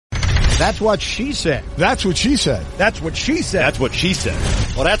That's what she said. That's what she said. That's what she said. That's what she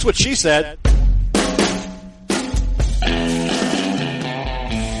said. Well, that's what she said.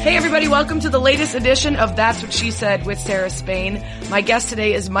 Hey everybody, welcome to the latest edition of That's What She Said with Sarah Spain. My guest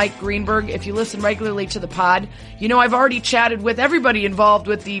today is Mike Greenberg. If you listen regularly to the pod, you know I've already chatted with everybody involved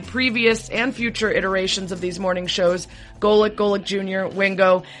with the previous and future iterations of these morning shows. Golick Jr.,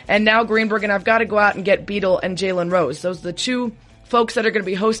 Wingo, and now Greenberg, and I've got to go out and get Beadle and Jalen Rose. Those are the two folks that are going to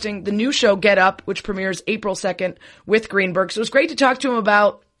be hosting the new show Get Up, which premieres April 2nd with Greenberg. So it was great to talk to him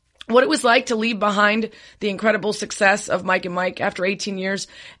about what it was like to leave behind the incredible success of Mike and Mike after 18 years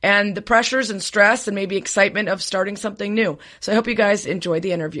and the pressures and stress and maybe excitement of starting something new. So I hope you guys enjoyed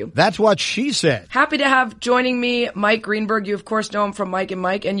the interview. That's what she said. Happy to have joining me Mike Greenberg. You, of course, know him from Mike and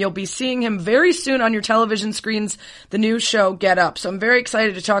Mike, and you'll be seeing him very soon on your television screens, the new show Get Up. So I'm very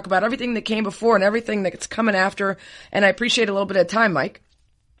excited to talk about everything that came before and everything that's coming after, and I appreciate a little bit of time, Mike.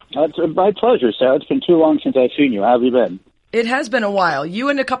 It's my pleasure, Sarah. It's been too long since I've seen you. How have you been? It has been a while. You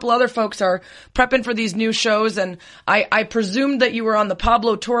and a couple other folks are prepping for these new shows, and I presumed that you were on the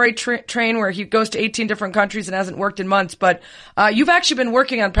Pablo Torre train where he goes to 18 different countries and hasn't worked in months, but you've actually been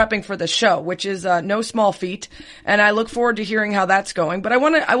working on prepping for the show, which is no small feat, and I look forward to hearing how that's going. But I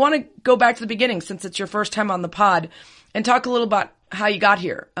want to go back to the beginning since it's your first time on the pod and talk a little about how you got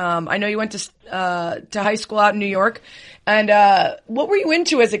here. I know you went to high school out in New York, and what were you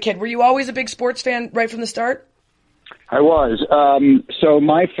into as a kid? Were you always a big sports fan right from the start? I was. So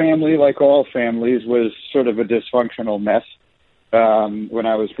my family, like all families, was sort of a dysfunctional mess when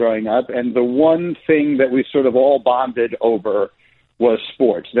I was growing up. And the one thing that we sort of all bonded over was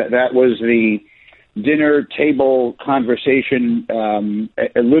sports. That was the dinner table conversation,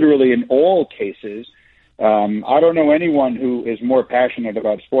 literally in all cases. I don't know anyone who is more passionate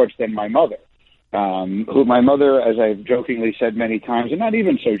about sports than my mother, who my mother, as I've jokingly said many times, and not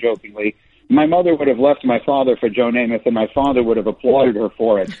even so jokingly, my mother would have left my father for Joe Namath, and my father would have applauded her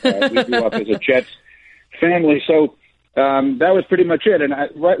for it. We grew up as a Jets family, so that was pretty much it. And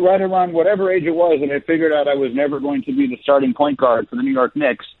right around whatever age it was, and I figured out I was never going to be the starting point guard for the New York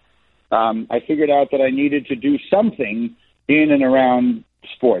Knicks, I figured out that I needed to do something in and around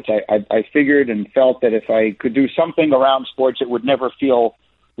sports. I figured and felt that if I could do something around sports, it would never feel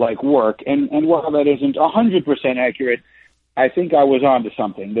like work. And while that isn't 100% accurate, I think I was on to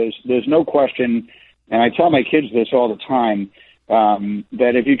something. There's no question, and I tell my kids this all the time,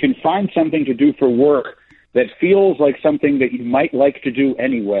 that if you can find something to do for work that feels like something that you might like to do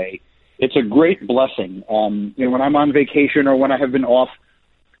anyway, it's a great blessing. When I'm on vacation or when I have been off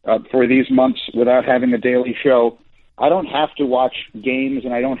for these months without having a daily show, I don't have to watch games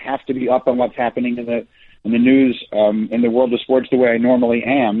and I don't have to be up on what's happening in the news in the world of sports the way I normally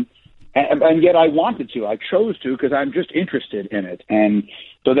am. And yet I wanted to. I chose to because I'm just interested in it. And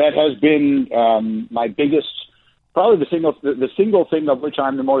so that has been my biggest, probably the single thing of which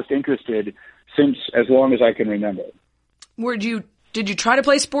I'm the most interested since as long as I can remember. Did you try to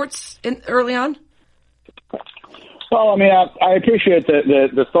play sports early on? Well, I mean, I appreciate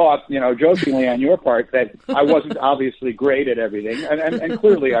the thought, jokingly on your part that I wasn't obviously great at everything, and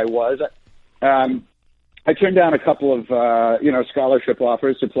clearly I was. I turned down a couple of, scholarship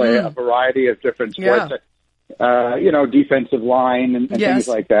offers to play a variety of different sports, defensive line and things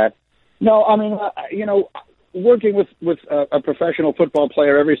like that. No, I mean, working with a professional football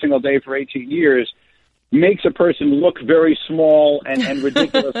player every single day for 18 years makes a person look very small and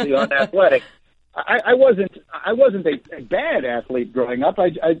ridiculously unathletic. I wasn't a bad athlete growing up.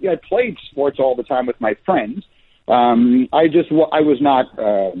 I played sports all the time with my friends. I was not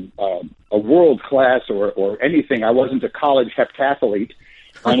a world class or anything. I wasn't a college heptathlete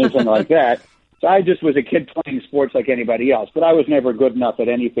or anything like that. So I just was a kid playing sports like anybody else. But I was never good enough at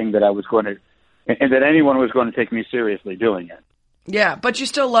anything that I was going to, and that anyone was going to take me seriously doing it. Yeah, but you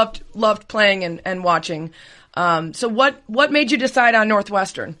still loved playing and watching. So what made you decide on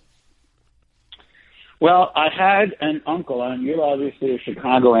Northwestern? Well, I had an uncle, and you're obviously a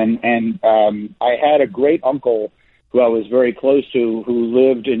Chicagoan, and I had a great uncle who I was very close to who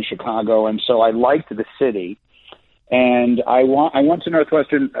lived in Chicago, and so I liked the city. And I went to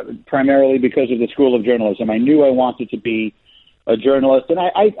Northwestern primarily because of the School of Journalism. I knew I wanted to be a journalist, and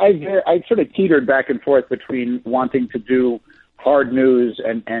I sort of teetered back and forth between wanting to do hard news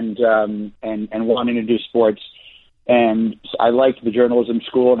and wanting to do sports. And I liked the journalism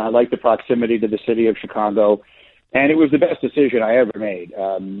school, and I liked the proximity to the city of Chicago. And it was the best decision I ever made.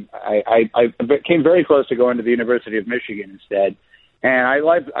 I came very close to going to the University of Michigan instead. And I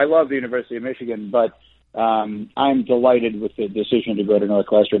love the University of Michigan, but I'm delighted with the decision to go to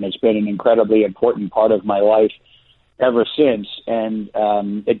Northwestern. It's been an incredibly important part of my life. ever since. And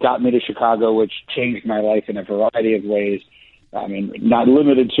it got me to Chicago, which changed my life in a variety of ways. I mean, not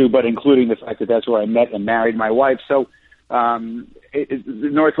limited to, but including the fact that that's where I met and married my wife. So Northwestern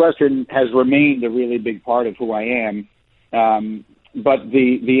has remained a really big part of who I am. But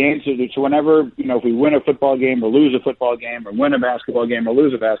the answer to whenever, if we win a football game or lose a football game or win a basketball game or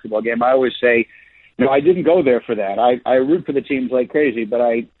lose a basketball game, I always say, I didn't go there for that. I root for the teams like crazy, but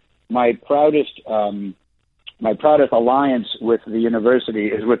my proudest alliance with the university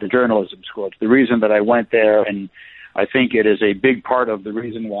is with the journalism school. It's the reason that I went there, and I think it is a big part of the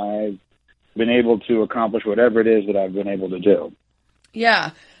reason why I've been able to accomplish whatever it is that I've been able to do.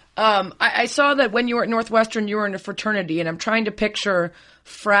 Yeah. I saw that when you were at Northwestern, you were in a fraternity, and I'm trying to picture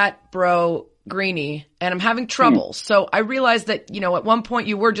frat bro Greeny, and I'm having trouble. So I realized that, at one point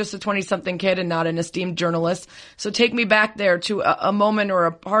you were just a 20-something kid and not an esteemed journalist. So take me back there to a moment or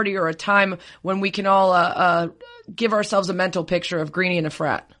a party or a time when we can all give ourselves a mental picture of Greeny in a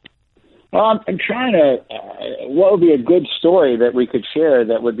frat. Well, I'm trying to, what would be a good story that we could share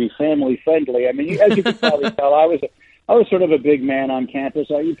that would be family friendly? I mean, as you can probably tell, I was sort of a big man on campus.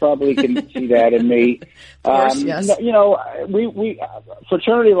 You probably can see that in me. Of course, yes. We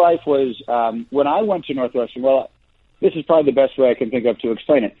fraternity life was, when I went to Northwestern, well, this is probably the best way I can think of to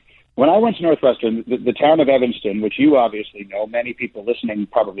explain it. When I went to Northwestern, the town of Evanston, which you obviously know, many people listening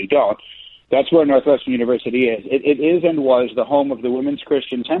probably don't, that's where Northwestern University is. It is and was the home of the Women's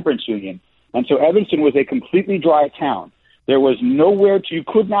Christian Temperance Union. And so Evanston was a completely dry town. There was nowhere you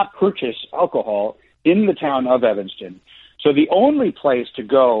could not purchase alcohol in the town of Evanston. So the only place to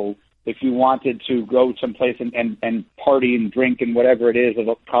go if you wanted to go someplace and party and drink and whatever it is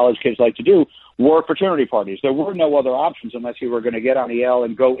that college kids like to do were fraternity parties. There were no other options unless you were going to get on the L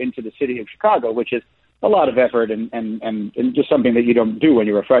and go into the city of Chicago, which is a lot of effort and just something that you don't do when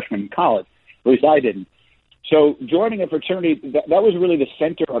you're a freshman in college. At least I didn't. So joining a fraternity, that was really the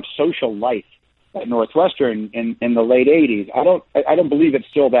center of social life at Northwestern in the late 80s. I don't believe it's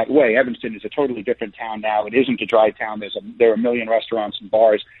still that way. Evanston is a totally different town now. It isn't a dry town. There are a million restaurants and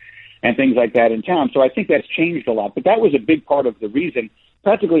bars and things like that in town. So I think that's changed a lot. But that was a big part of the reason.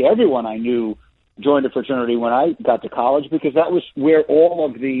 Practically everyone I knew joined a fraternity when I got to college because that was where all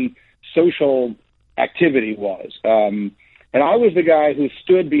of the social activity was. And I was the guy who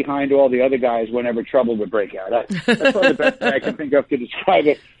stood behind all the other guys whenever trouble would break out. That's probably the best way I can think of to describe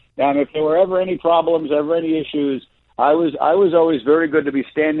it. If there were ever any problems, ever any issues, I was always very good to be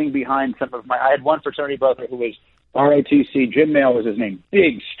standing behind some of I had one fraternity brother who was ROTC, Jim Mail was his name,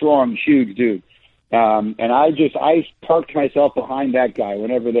 big, strong, huge dude. And I parked myself behind that guy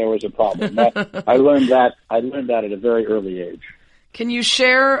whenever there was a problem. I learned that at a very early age. Can you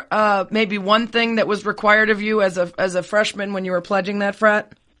share maybe one thing that was required of you as a freshman when you were pledging that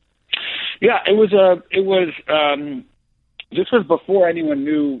frat? Yeah, this was before anyone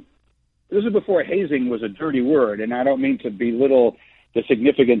knew. This was before hazing was a dirty word, and I don't mean to belittle the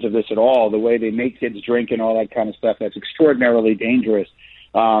significance of this at all. The way they make kids drink and all that kind of stuff, that's extraordinarily dangerous.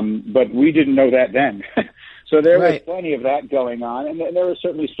 But we didn't know that then. So there was plenty of that going on, and there are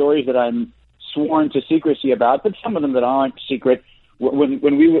certainly stories that I'm sworn to secrecy about, but some of them that aren't secret.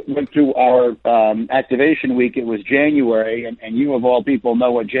 When we went through our activation week, it was January, and you of all people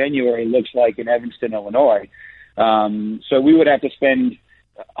know what January looks like in Evanston, Illinois. So we would have to spend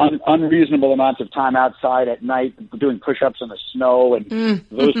unreasonable amounts of time outside at night doing push-ups in the snow and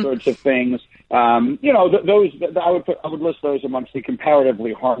those sorts of things. Those I would list those amongst the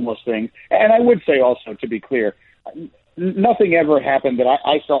comparatively harmless things. And I would say also, to be clear, nothing ever happened that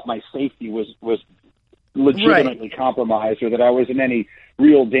I felt my safety was legitimately compromised or that I was in any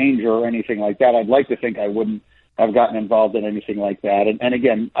real danger or anything like that. I'd like to think I wouldn't have gotten involved in anything like that. And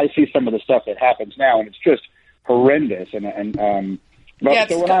again, I see some of the stuff that happens now, and it's just horrendous. So when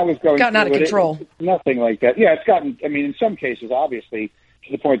I was going gotten out of control. It's nothing like that. Yeah, it's gotten. I mean, in some cases, obviously,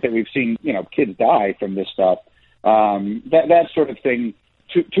 to the point that we've seen, kids die from this stuff. That sort of thing.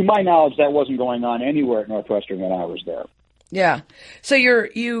 To my knowledge, that wasn't going on anywhere at Northwestern when I was there. Yeah. So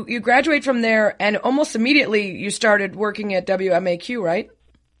you graduate from there, and almost immediately you started working at WMAQ, right?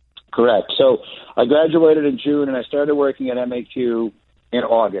 Correct. So I graduated in June, and I started working at MAQ in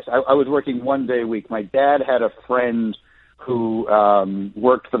August. I was working 1 day a week. My dad had a friend who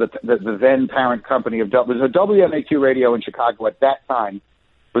worked for the then parent company of there was a WMAQ radio in Chicago at that time.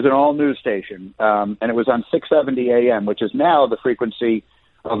 It was an all-news station, and it was on 670 AM, which is now the frequency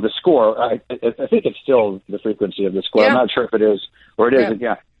of the score. I think it's still the frequency of the score. Yeah. I'm not sure if it is or it isn't.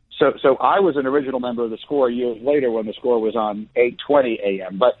 Yeah. So I was an original member of the score years later when the score was on 820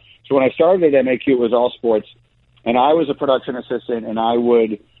 AM. But so when I started at MAQ, it was all sports, and I was a production assistant, and I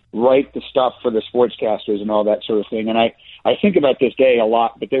would write the stuff for the sportscasters and all that sort of thing. And I think about this day a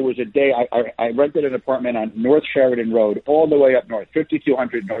lot, but there was a day I rented an apartment on North Sheridan Road, all the way up north,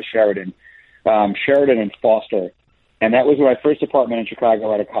 5200 North Sheridan, Sheridan and Foster. And that was my first apartment in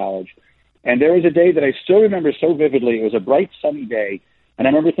Chicago out of college. And there was a day that I still remember so vividly. It was a bright, sunny day. And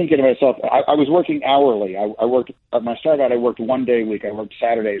I remember thinking to myself, I was working hourly. I worked, when I started out, I worked one day a week. I worked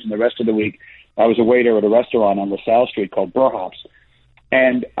Saturdays, and the rest of the week I was a waiter at a restaurant on LaSalle Street called Burhops.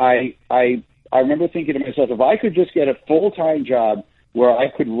 And I remember thinking to myself, if I could just get a full-time job where I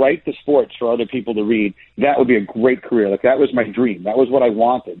could write the sports for other people to read, that would be a great career. Like, that was my dream. That was what I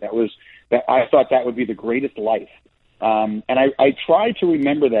wanted. I thought that would be the greatest life. And I try to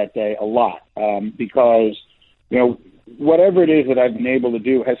remember that day a lot because, whatever it is that I've been able to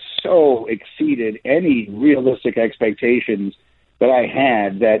do has so exceeded any realistic expectations that I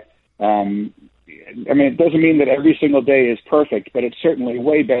had that, it doesn't mean that every single day is perfect, but it's certainly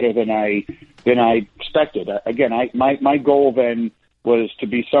way better than I expected. Again, my goal then was to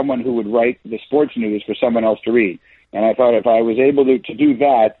be someone who would write the sports news for someone else to read. And I thought if I was able to do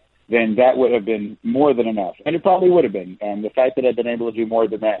that, then that would have been more than enough. And it probably would have been. And the fact that I've been able to do more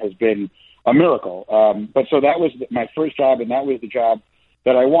than that has been a miracle. But so that was my first job, and that was the job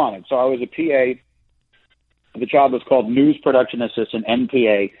that I wanted. So I was a PA. The job was called News Production Assistant,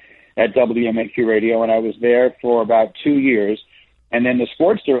 NPA, at WMAQ Radio, and I was there for about 2 years. And then the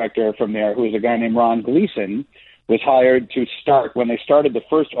sports director from there, who was a guy named Ron Gleason, was hired to start when they started the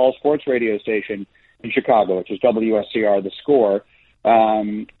first all-sports radio station in Chicago, which is WSCR, The Score.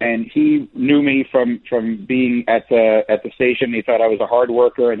 And he knew me from being at the station. He thought I was a hard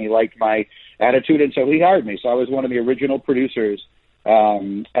worker, and he liked my attitude, and so he hired me. So I was one of the original producers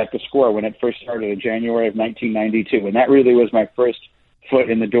at The Score when it first started in January of 1992, and that really was my first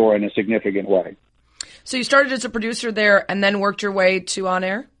foot in the door in a significant way. So you started as a producer there and then worked your way to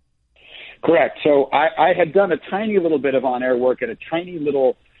on-air? Correct. So I had done a tiny little bit of on-air work at a tiny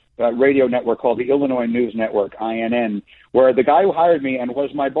little radio network called the Illinois News Network, INN, where the guy who hired me and was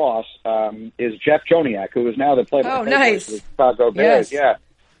my boss is Jeff Joniak, who is now the play-by-play for the Chicago Bears. Yes. Yeah.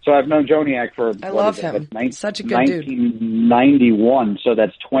 So I've known Joniak for I love him. Such a good dude. 1991, so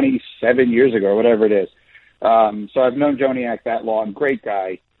that's 27 years ago, whatever it is. So I've known Joniak that long. Great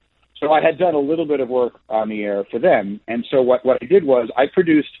guy. So I had done a little bit of work on the air for them, and so what I did was I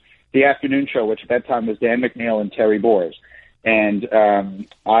produced the afternoon show, which at that time was Dan McNeil and Terry Boers. And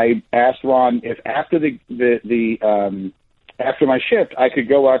I asked Ron if after after my shift, I could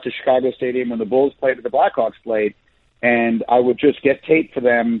go out to Chicago Stadium when the Bulls played or the Blackhawks played, and I would just get tape for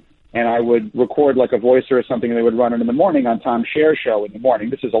them, and I would record like a voicer or something, and they would run it in the morning on Tom Scher's show in the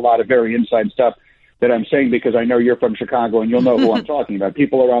morning. This is a lot of very inside stuff that I'm saying because I know you're from Chicago, and you'll know who I'm talking about.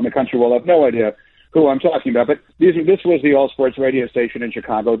 People around the country will have no idea who I'm talking about. But this was the all-sports radio station in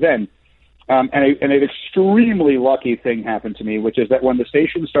Chicago then. And an extremely lucky thing happened to me, which is that when the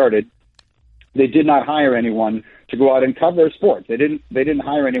station started, they did not hire anyone to go out and cover sports. They didn't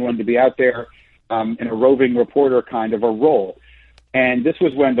hire anyone to be out there in a roving reporter kind of a role. And this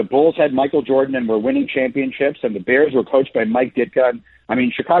was when the Bulls had Michael Jordan and were winning championships, and the Bears were coached by Mike Ditka. I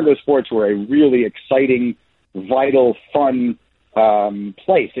mean, Chicago sports were a really exciting, vital, fun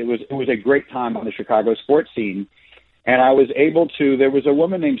place. It was a great time on the Chicago sports scene. And I was able to, there was a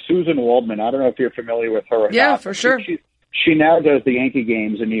woman named Susan Waldman. I don't know if you're familiar with her or not. Yeah, for sure. She now does the Yankee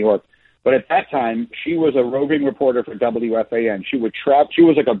games in New York. But at that time, she was a roving reporter for WFAN. She would she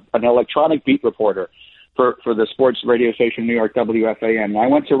was like an electronic beat reporter for the sports radio station in New York, WFAN. And I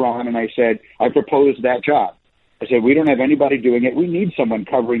went to Ron and I said, I proposed that job. I said, we don't have anybody doing it. We need someone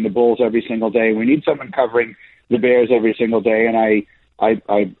covering the Bulls every single day. We need someone covering the Bears every single day. And I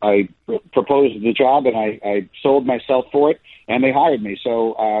proposed the job, and I sold myself for it, and they hired me.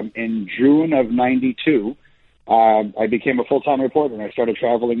 So in June of 92, I became a full-time reporter, and I started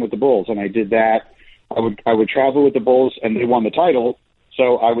traveling with the Bulls, and I did that. I would travel with the Bulls, and they won the title,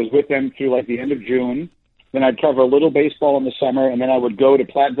 so I was with them through like the end of June. Then I'd cover a little baseball in the summer, and then I would go to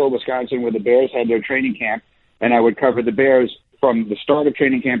Platteville, Wisconsin, where the Bears had their training camp, and I would cover the Bears from the start of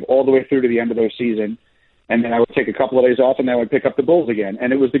training camp all the way through to the end of their season. And then I would take a couple of days off, and then I would pick up the Bulls again.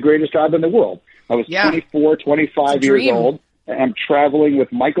 And it was the greatest job in the world. I was 24, 25 years old, and I'm traveling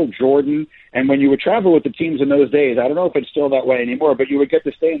with Michael Jordan. And when you would travel with the teams in those days, I don't know if it's still that way anymore, but you would get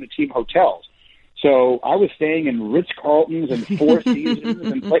to stay in the team hotels. So I was staying in Ritz-Carltons and Four Seasons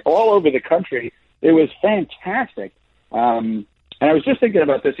and like all over the country. It was fantastic. And I was just thinking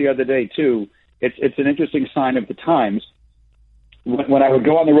about this the other day, too. It's an interesting sign of the times. When I would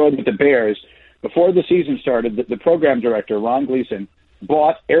go on the road with the Bears, before the season started, the program director, Ron Gleason,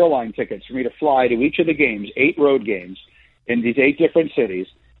 bought airline tickets for me to fly to each of the games, 8 road games in these 8 different cities.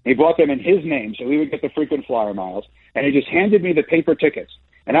 He bought them in his name, so he would get the frequent flyer miles. And he just handed me the paper tickets.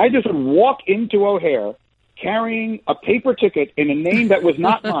 And I just would walk into O'Hare carrying a paper ticket in a name that was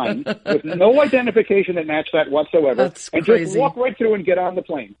not mine, with no identification that matched that whatsoever, That's and crazy. just walk right through and get on the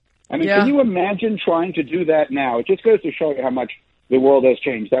plane. I mean, Yeah. Can you imagine trying to do that now? It just goes to show you how much the world has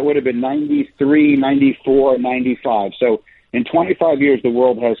changed. That would have been 93, 94, 95. So in 25 years, the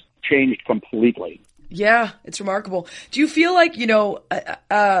world has changed completely. Yeah, it's remarkable. Do you feel like,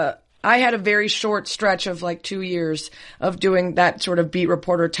 I had a very short stretch of like 2 years of doing that sort of beat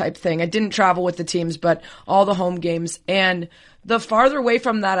reporter type thing. I didn't travel with the teams, but all the home games. And the farther away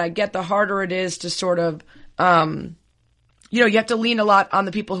from that I get, the harder it is to sort of, you have to lean a lot on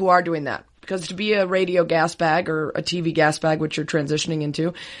the people who are doing that. Because to be a radio gas bag or a TV gas bag, which you're transitioning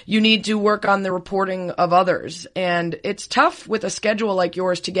into, you need to work on the reporting of others. And it's tough with a schedule like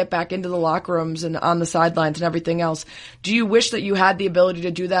yours to get back into the locker rooms and on the sidelines and everything else. Do you wish that you had the ability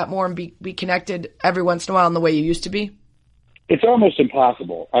to do that more and be connected every once in a while in the way you used to be? It's almost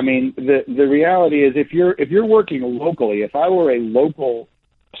impossible. I mean, the reality is if you're working locally, if I were a local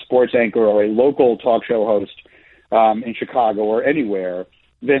sports anchor or a local talk show host in Chicago or anywhere,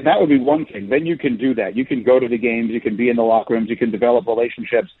 then that would be one thing. Then you can do that. You can go to the games. You can be in the locker rooms. You can develop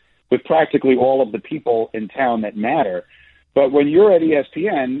relationships with practically all of the people in town that matter. But when you're at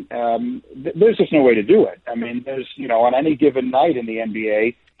ESPN, there's just no way to do it. I mean, there's, on any given night in the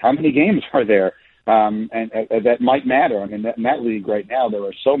NBA, how many games are there and that might matter? I mean, in that league right now, there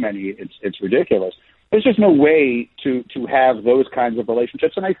are so many, it's ridiculous. There's just no way to have those kinds of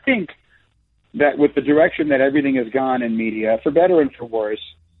relationships. And I think that with the direction that everything has gone in media, for better and for worse,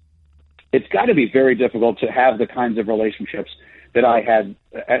 it's got to be very difficult to have the kinds of relationships that I had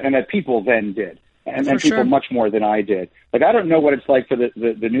and that people then did, and people sure. much more than I did. Like, I don't know what it's like for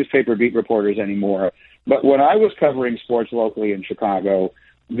the newspaper beat reporters anymore, but when I was covering sports locally in Chicago,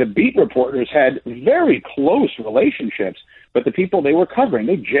 the beat reporters had very close relationships with the people they were covering.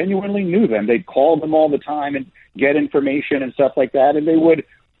 They genuinely knew them. They'd call them all the time and get information and stuff like that, and they would,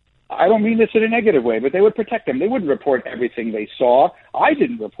 I don't mean this in a negative way, but they would protect them. They wouldn't report everything they saw. I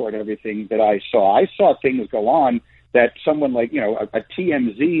didn't report everything that I saw. I saw things go on that someone like, a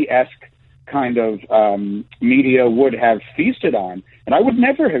TMZ-esque kind of media would have feasted on. And I would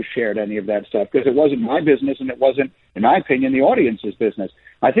never have shared any of that stuff because it wasn't my business and it wasn't, in my opinion, the audience's business.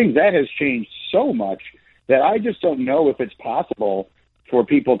 I think that has changed so much that I just don't know if it's possible for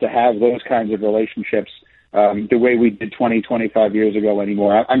people to have those kinds of relationships the way we did 20, 25 years ago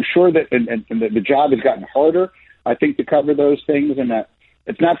anymore. I'm sure that and the job has gotten harder, I think, to cover those things, and that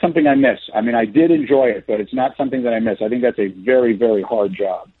it's not something I miss. I mean, I did enjoy it, but it's not something that I miss. I think that's a very, very hard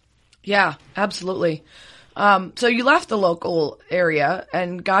job. Yeah, absolutely. So you left the local area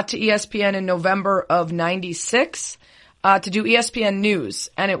and got to ESPN in November of 96 to do ESPN News.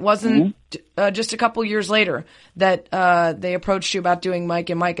 And it wasn't just a couple years later that they approached you about doing Mike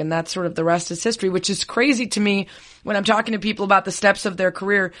and Mike, and that's sort of the rest is history, which is crazy to me when I'm talking to people about the steps of their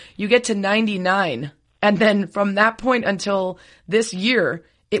career. You get to 99, and then from that point until this year,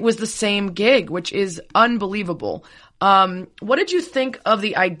 it was the same gig, which is unbelievable. What did you think of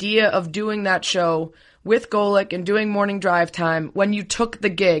the idea of doing that show with Golic and doing morning drive time when you took the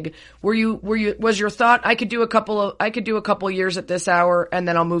gig? Was your thought, I could do a couple years at this hour and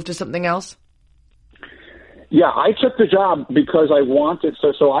then I'll move to something else? Yeah, I took the job because I wanted,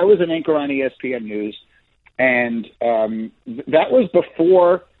 so I was an anchor on ESPN News, and that was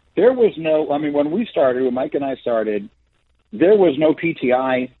before, there was no, I mean, when we started, when Mike and I started, there was no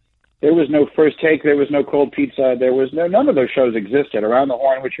PTI, there was no First Take, there was no Cold Pizza, there was none of those shows existed. Around the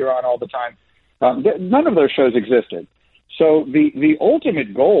Horn, which you're on all the time, none of those shows existed. So the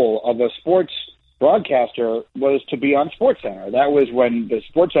ultimate goal of a sports broadcaster was to be on SportsCenter. That was when the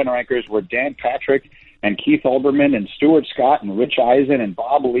SportsCenter anchors were Dan Patrick and Keith Olbermann and Stuart Scott and Rich Eisen and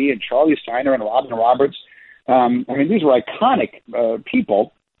Bob Lee and Charlie Steiner and Robin Roberts. I mean, these were iconic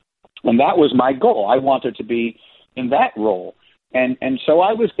people, and that was my goal. I wanted to be in that role. And so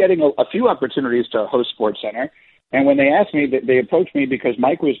I was getting a few opportunities to host SportsCenter. And when they asked me, they approached me because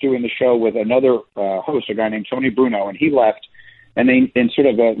Mike was doing the show with another host, a guy named Tony Bruno, and he left, and they sort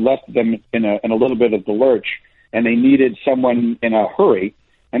of left them in a little bit of the lurch, and they needed someone in a hurry,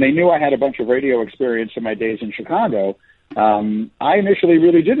 and they knew I had a bunch of radio experience in my days in Chicago. I initially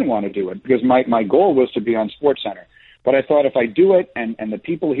really didn't want to do it because my goal was to be on SportsCenter. But I thought if I do it and the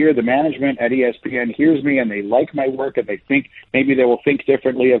people here, the management at ESPN hears me and they like my work and they think maybe they will think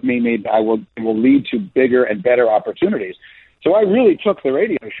differently of me, maybe it will lead to bigger and better opportunities. So I really took the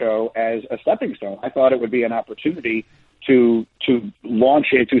radio show as a stepping stone. I thought it would be an opportunity to launch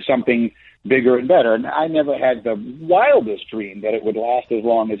into something bigger and better. And I never had the wildest dream that it would last as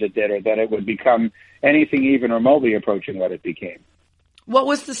long as it did, or that it would become anything even remotely approaching what it became. What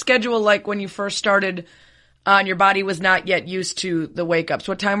was the schedule like when you first started and your body was not yet used to the wake-ups?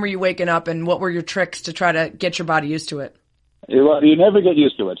 What time were you waking up, and what were your tricks to try to get your body used to it? Well, you never get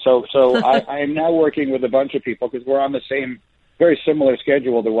used to it. So I am now working with a bunch of people because we're on the same, very similar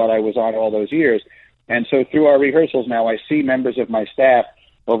schedule to what I was on all those years. And so through our rehearsals now, I see members of my staff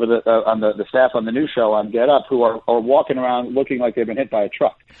over the staff on the new show on Get Up who are walking around looking like they've been hit by a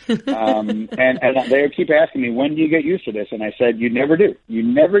truck. And they keep asking me, when do you get used to this? And I said, you never do. You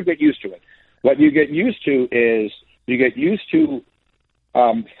never get used to it. What you get used to is you get used to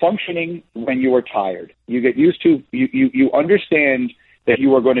functioning when you are tired. You get used to, you understand that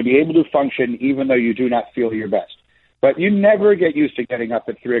you are going to be able to function even though you do not feel your best. But you never get used to getting up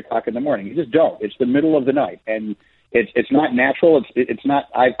at 3 o'clock in the morning. You just don't. It's the middle of the night, and it's not natural. It's not.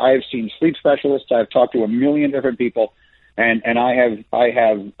 I've seen sleep specialists. I've talked to a million different people, and I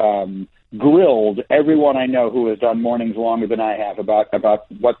have grilled everyone I know who has done mornings longer than I have about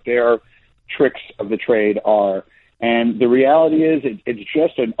what their tricks of the trade are. And the reality is, it's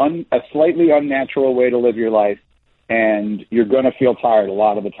just a slightly unnatural way to live your life, and you're going to feel tired a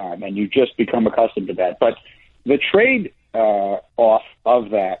lot of the time, and you just become accustomed to that. But the trade off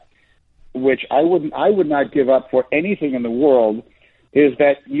of that, which I would not give up for anything in the world, is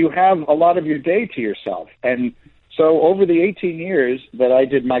that you have a lot of your day to yourself. And so over the 18 years that I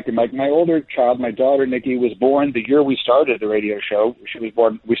did Mike and Mike, my older child, my daughter Nikki, was born the year we started the radio show.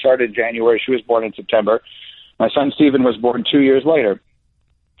 We started in January. She was born in September. My son Stephen was born 2 years later.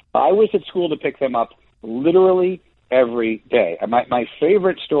 I was at school to pick them up literally every day. And my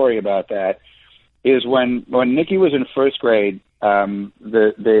favorite story about that is when Nikki was in first grade,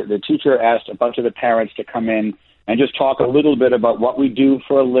 the teacher asked a bunch of the parents to come in and just talk a little bit about what we do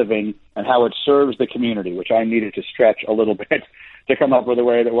for a living and how it serves the community, which I needed to stretch a little bit to come up with a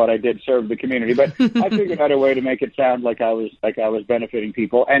way that what I did served the community. But I figured out a way to make it sound like I was benefiting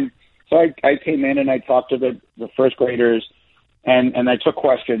people. And so I came in and I talked to the first graders and I took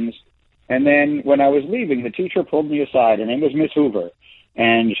questions. And then when I was leaving, the teacher pulled me aside. Her name was Miss Hoover.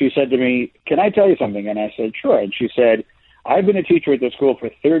 And she said to me, "Can I tell you something?" And I said, "Sure." And she said, "I've been a teacher at this school for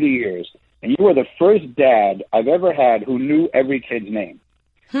 30 years, and you were the first dad I've ever had who knew every kid's name."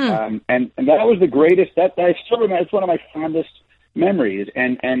 And that was the greatest. That I still remember. It's one of my fondest memories.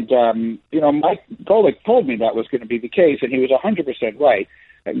 And Mike Golick told me that was going to be the case, and he was 100% right.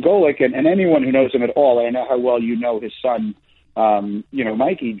 And Golick and anyone who knows him at all, and I know how well you know his son,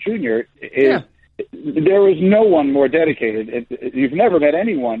 Mikey Jr. is. There is no one more dedicated. You've never met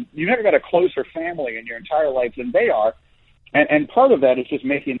anyone. You've never met a closer family in your entire life than they are. And part of that is just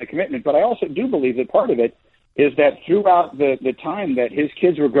making the commitment. But I also do believe that part of it is that throughout the time that his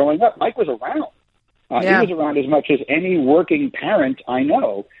kids were growing up, Mike was around. He was around as much as any working parent I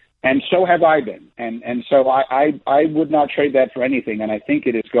know, and so have I been. And so I would not trade that for anything. And I think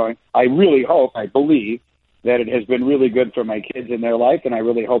it is going. I really hope, I believe that it has been really good for my kids in their life, and I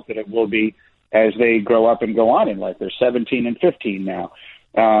really hope that it will be as they grow up and go on in life. They're 17 and 15 now.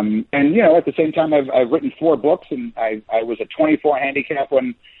 And, at the same time, I've written 4 books, and I was a 24 handicap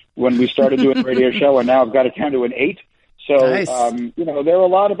when we started doing the radio show, and now I've got it down to an 8. So, nice. There are a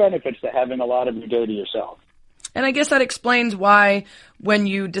lot of benefits to having a lot of your day to yourself. And I guess that explains why when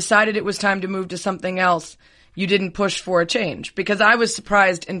you decided it was time to move to something else, you didn't push for a change. Because I was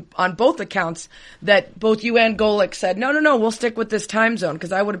surprised on both accounts that both you and Golick said, no, we'll stick with this time zone,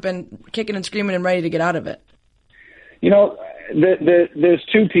 because I would have been kicking and screaming and ready to get out of it. There's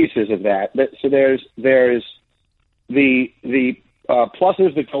 2 pieces of that. So there's the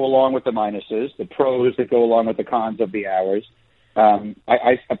pluses that go along with the minuses, the pros that go along with the cons of the hours.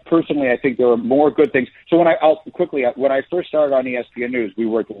 I personally think there are more good things. So when I first started on ESPN News, we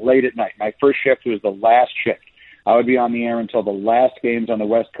worked late at night. My first shift was the last shift. I would be on the air until the last games on the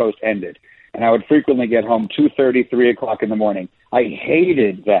West Coast ended, and I would frequently get home 2:30, 3 o'clock in the morning. I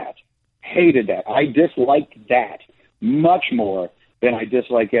hated that. I disliked that much more than I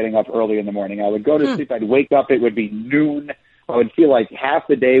disliked getting up early in the morning. I would go to sleep. I'd wake up. It would be noon. I would feel like half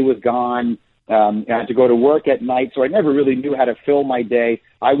the day was gone. I had to go to work at night, so I never really knew how to fill my day.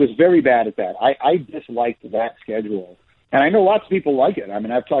 I was very bad at that. I disliked that schedule. And I know lots of people like it. I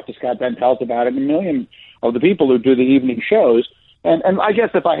mean, I've talked to Scott Van Pelt about it, and a million of the people who do the evening shows. And I guess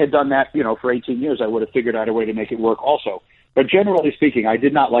if I had done that, for 18 years, I would have figured out a way to make it work also. But generally speaking, I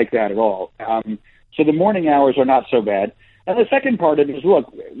did not like that at all. So the morning hours are not so bad. And the second part of it is,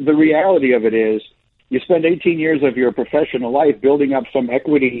 look, the reality of it is you spend 18 years of your professional life building up some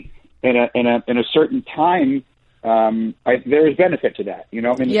equity in a certain time there is benefit to that. You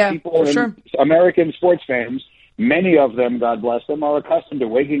know, I mean, Yeah, people, for sure. American sports fans, many of them, God bless them, are accustomed to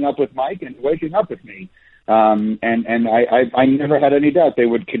waking up with Mike and waking up with me. And I never had any doubt they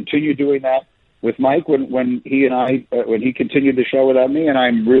would continue doing that with Mike when he continued the show without me, and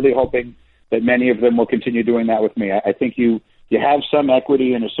I'm really hoping that many of them will continue doing that with me. I think you have some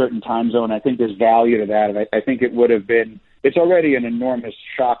equity in a certain time zone. I think there's value to that, and I think it's already an enormous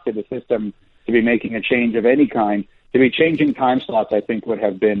shock to the system to be making a change of any kind. To be changing time slots, I think would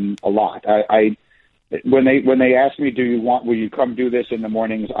have been a lot. When they asked me, will you come do this in the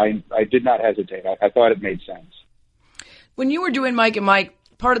mornings? I did not hesitate. I thought it made sense. When you were doing Mike and Mike,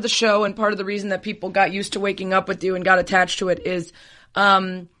 part of the show and part of the reason that people got used to waking up with you and got attached to it is,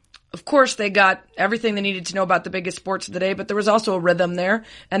 of course, they got everything they needed to know about the biggest sports of the day, but there was also a rhythm there,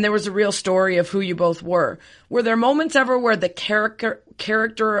 and there was a real story of who you both were. Were there moments ever where the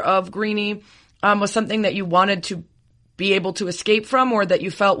character of Greenie was something that you wanted to be able to escape from, or that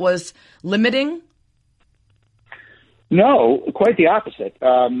you felt was limiting? No, quite the opposite.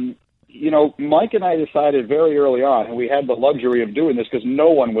 Mike and I decided very early on, and we had the luxury of doing this because no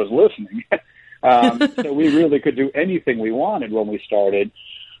one was listening. So we really could do anything we wanted when we started.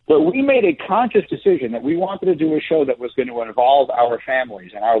 But we made a conscious decision that we wanted to do a show that was going to involve our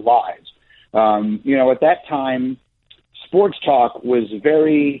families and our lives. At that time, sports talk was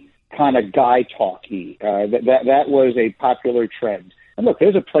very kind of guy talky. That was a popular trend. And look,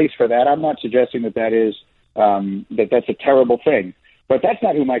 there's a place for that. I'm not suggesting that's a terrible thing. But that's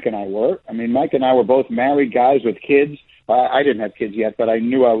not who Mike and I were. I mean, Mike and I were both married guys with kids. I didn't have kids yet, but I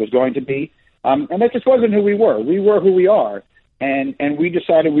knew I was going to be. And that just wasn't who we were. We were who we are. And we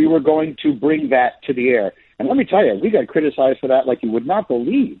decided we were going to bring that to the air. And let me tell you, we got criticized for that like you would not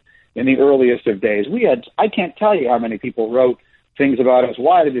believe in the earliest of days. I can't tell you how many people wrote things about us.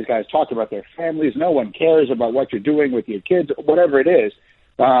 Why do these guys talk about their families? No one cares about what you're doing with your kids, whatever it is.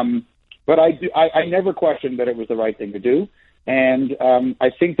 But I never questioned that it was the right thing to do. And I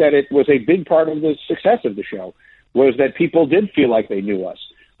think that it was a big part of the success of the show was that people did feel like they knew us.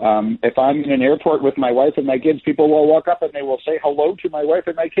 If I'm in an airport with my wife and my kids, people will walk up and they will say hello to my wife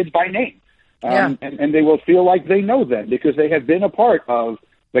and my kids by name. And they will feel like they know them because they have been a part of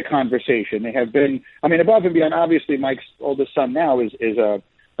the conversation. They have been, above and beyond, obviously Mike's oldest son now is a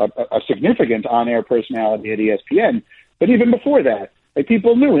significant on-air personality at ESPN. But even before that,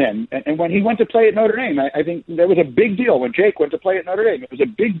 people knew him. And when he went to play at Notre Dame, I think there was a big deal when Jake went to play at Notre Dame. It was a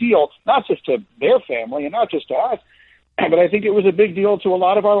big deal, not just to their family and not just to us, but I think it was a big deal to a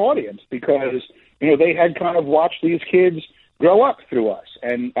lot of our audience because, they had kind of watched these kids grow up through us.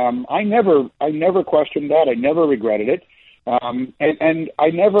 And I never questioned that. I never regretted it. And I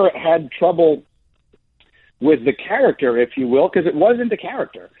never had trouble with the character, if you will, because it wasn't a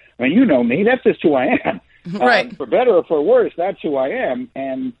character. I mean, you know me. That's just who I am. Right. For better or for worse, that's who I am.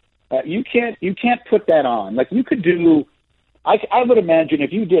 And you can't put that on. Like you could do, I would imagine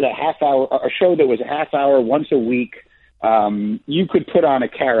if you did a show that was a half hour once a week, you could put on a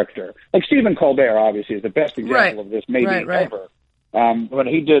character. Like Stephen Colbert, obviously, is the best example of this maybe ever. When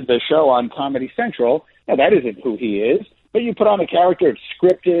he did the show on Comedy Central, now that isn't who he is, but you put on a character, it's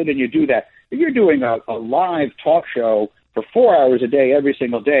scripted, and you do that. If you're doing a live talk show for 4 hours a day, every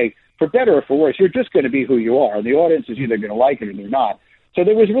single day, for better or for worse, you're just going to be who you are. And the audience is either going to like it or they're not. So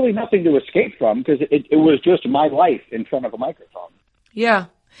there was really nothing to escape from because it was just my life in front of a microphone. Yeah.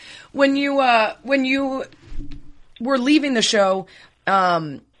 When you were leaving the show,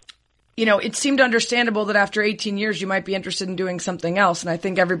 it seemed understandable that after 18 years you might be interested in doing something else. And I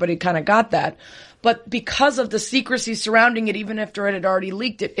think everybody kind of got that. But because of the secrecy surrounding it, even after it had already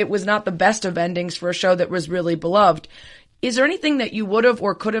leaked, it was not the best of endings for a show that was really beloved. Is there anything that you would have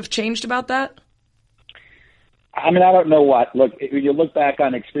or could have changed about that? I don't know what. Look, when you look back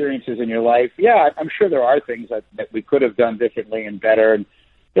on experiences in your life, yeah, I'm sure there are things that we could have done differently and better. And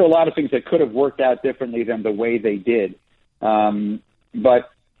there are a lot of things that could have worked out differently than the way they did.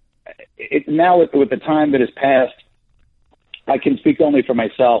 But now with the time that has passed, I can speak only for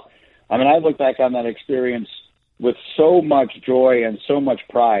myself. I look back on that experience with so much joy and so much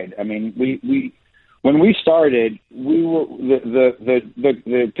pride. When we started, we were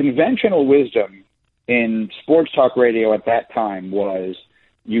the conventional wisdom in sports talk radio at that time was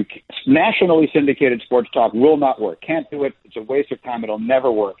nationally syndicated sports talk will not work. Can't do it. It's a waste of time. It'll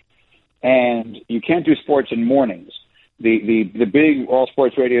never work. And you can't do sports in mornings. The big all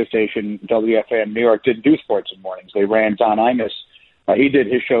sports radio station, WFAN New York, didn't do sports in mornings. They ran Don Imus. He did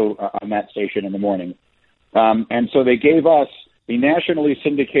his show on that station in the morning. And so they gave us the nationally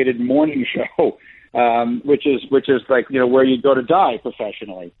syndicated morning show, which is like, where you go to die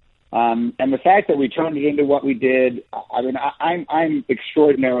professionally. And the fact that we turned it into what we did, I mean, I'm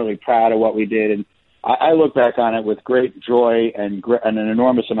extraordinarily proud of what we did, and I look back on it with great joy and an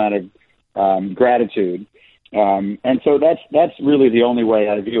enormous amount of gratitude. And so that's really the only way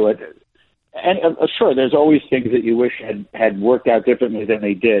I view it. And sure, there's always things that you wish had worked out differently than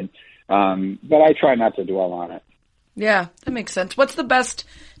they did, but I try not to dwell on it. Yeah, that makes sense. What's the best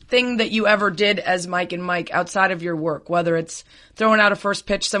thing that you ever did as Mike and Mike outside of your work, whether it's throwing out a first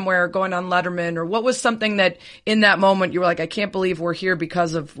pitch somewhere, going on Letterman, or what was something that in that moment you were like, I can't believe we're here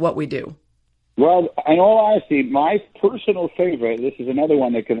because of what we do? Well, in all honesty, my personal favorite, this is another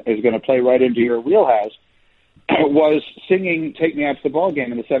one that is going to play right into your wheelhouse, was singing Take Me Out to the Ball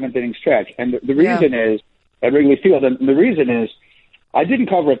Game in the seventh inning stretch. And the reason is, at Wrigley Field, and the reason is, I didn't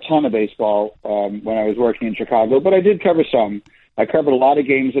cover a ton of baseball when I was working in Chicago, but I did cover some. I covered a lot of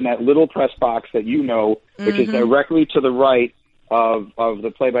games in that little press box that you know, which is directly to the right of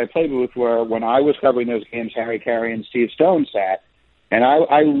the play-by-play booth where when I was covering those games, Harry Carey and Steve Stone sat. And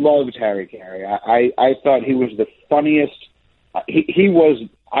I loved Harry Carey. I thought he was the funniest.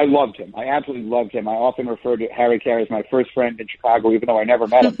 I loved him. I absolutely loved him. I often refer to Harry Carey as my first friend in Chicago, even though I never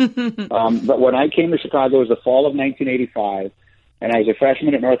met him. But when I came to Chicago, it was the fall of 1985, and I was a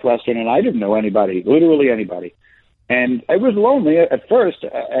freshman at Northwestern, and I didn't know anybody, literally anybody. And I was lonely at first,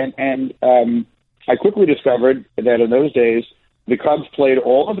 and I quickly discovered that in those days, the Cubs played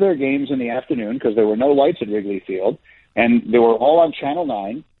all of their games in the afternoon because there were no lights at Wrigley Field, and they were all on Channel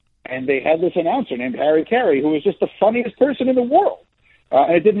 9, and they had this announcer named Harry Carey, who was just the funniest person in the world.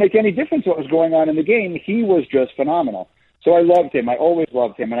 And it didn't make any difference what was going on in the game. He was just phenomenal. So I loved him. I always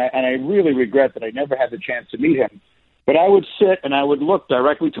loved him, and I really regret that I never had the chance to meet him. But I would sit and I would look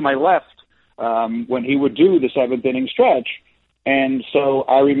directly to my left when he would do the seventh inning stretch. And so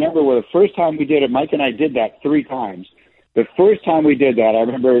I remember the first time we did it, Mike and I did that 3 times. The first time we did that, I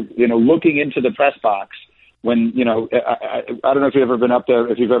remember, looking into the press box when, I don't know if you've ever been up there,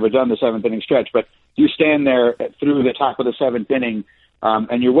 if you've ever done the seventh inning stretch, but you stand there through the top of the seventh inning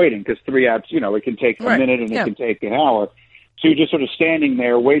and you're waiting because 3 outs, it can take a minute and it can take an hour. So you're just sort of standing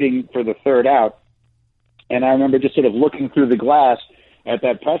there waiting for the third out. And I remember just sort of looking through the glass at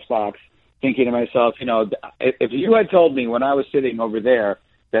that press box, thinking to myself, if you had told me when I was sitting over there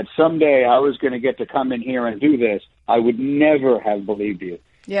that someday I was going to get to come in here and do this, I would never have believed you.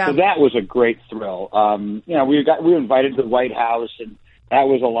 Yeah. So that was a great thrill. We were invited to the White House, and that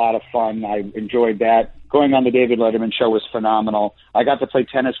was a lot of fun. I enjoyed that. Going on the David Letterman show was phenomenal. I got to play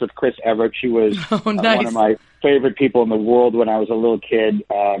tennis with Chris Evert. She was nice. One of my favorite people in the world when I was a little kid.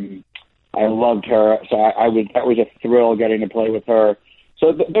 I loved her, so that was a thrill getting to play with her.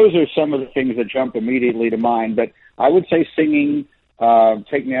 So those are some of the things that jump immediately to mind. But I would say singing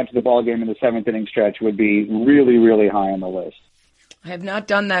Take Me Out to the Ball Game in the seventh inning stretch would be really, really high on the list. I have not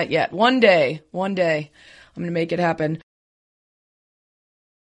done that yet. One day, I'm going to make it happen.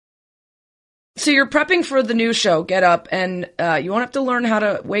 So you're prepping for the new show, Get Up, and you won't have to learn how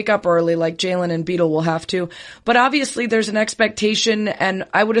to wake up early like Jalen and Beadle will have to. But obviously there's an expectation and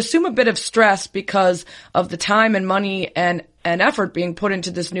I would assume a bit of stress because of the time and money and effort being put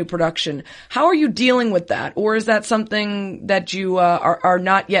into this new production. How are you dealing with that? Or is that something that you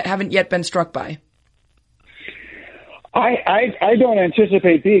haven't yet been struck by? I don't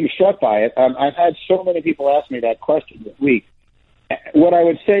anticipate being struck by it. I've had so many people ask me that question this week. What I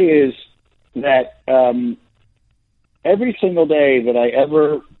would say is that every single day that I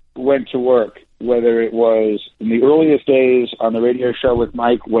ever went to work, whether it was in the earliest days on the radio show with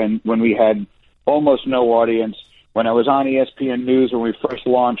Mike when we had almost no audience, when I was on ESPN News when we first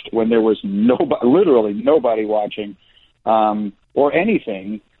launched, when there was literally nobody watching, or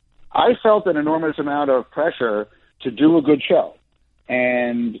anything, I felt an enormous amount of pressure to do a good show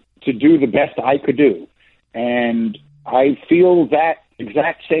and to do the best I could do. And I feel that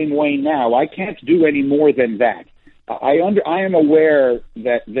exact same way now. I can't do any more than that. I am aware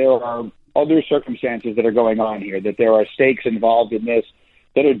that there are other circumstances that are going on here, that there are stakes involved in this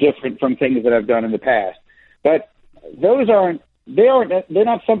that are different from things that I've done in the past. But they're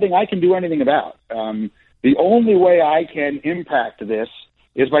not something I can do anything about. The only way I can impact this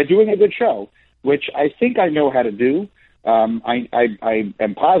is by doing a good show, which I think I know how to do. I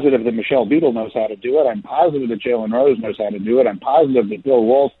am positive that Michelle Beadle knows how to do it. I'm positive that Jalen Rose knows how to do it. I'm positive that Bill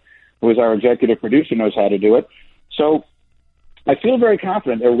Wolf, who is our executive producer, knows how to do it. So I feel very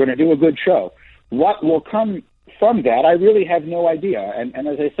confident that we're going to do a good show. What will come from that, I really have no idea. And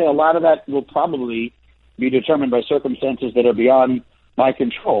as I say, a lot of that will probably be determined by circumstances that are beyond my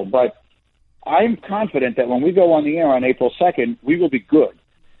control. But I'm confident that when we go on the air on April 2nd, we will be good.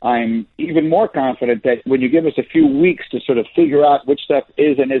 I'm even more confident that when you give us a few weeks to sort of figure out which stuff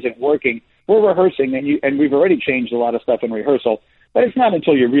is and isn't working, we're rehearsing, and we've already changed a lot of stuff in rehearsal. But it's not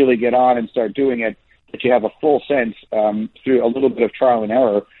until you really get on and start doing it that you have a full sense through a little bit of trial and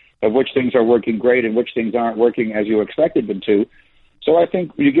error of which things are working great and which things aren't working as you expected them to. So I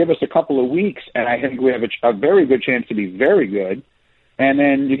think you give us a couple of weeks, and I think we have a very good chance to be very good. And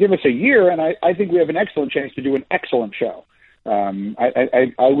then you give us a year, and I think we have an excellent chance to do an excellent show.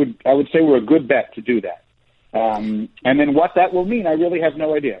 I would say we're a good bet to do that. And then what that will mean, I really have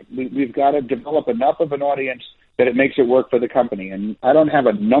no idea. We've got to develop enough of an audience that it makes it work for the company. And I don't have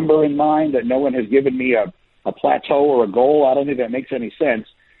a number in mind. That no one has given me a plateau or a goal. I don't think that makes any sense.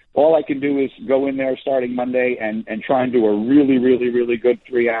 All I can do is go in there starting Monday and try and do a really, really, really good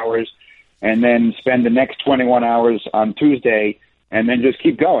 3 hours, and then spend the next 21 hours on Tuesday, and then just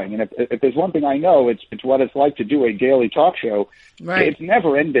keep going. And if there's one thing I know, it's what it's like to do a daily talk show. Right. It's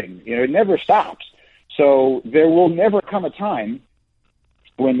never ending. It never stops. So there will never come a time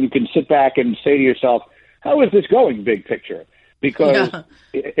when you can sit back and say to yourself, how is this going, big picture? Because,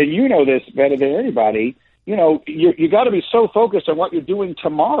 and you know this better than anybody, you got to be so focused on what you're doing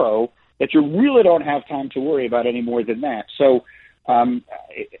tomorrow that you really don't have time to worry about any more than that. So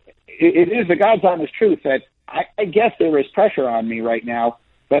it is the God's honest truth that I guess there is pressure on me right now,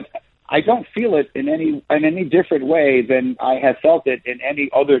 but I don't feel it in any different way than I have felt it in any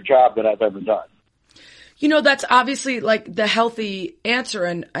other job that I've ever done. That's obviously like the healthy answer.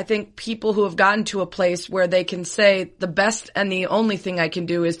 And I think people who have gotten to a place where they can say the best and the only thing I can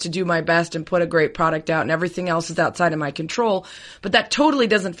do is to do my best and put a great product out, and everything else is outside of my control. But that totally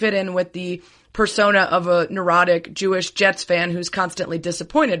doesn't fit in with the persona of a neurotic Jewish Jets fan who's constantly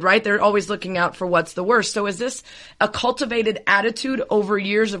disappointed, right? They're always looking out for what's the worst. So is this a cultivated attitude over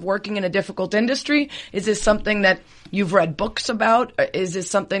years of working in a difficult industry? Is this something that you've read books about? Is this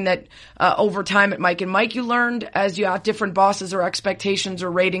something that over time at Mike and Mike you learned as you have different bosses or expectations or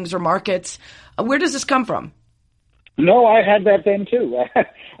ratings or markets? Where does this come from? No, I had that then too.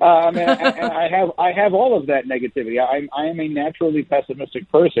 And I have all of that negativity. I am a naturally pessimistic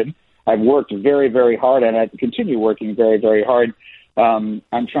person. I've worked very, very hard, and I continue working very, very hard.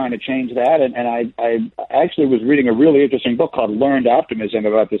 I'm trying to change that, and I actually was reading a really interesting book called Learned Optimism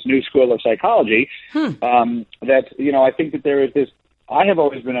about this new school of psychology. That I think that there is this. I have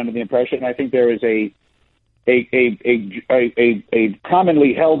always been under the impression. I think there is a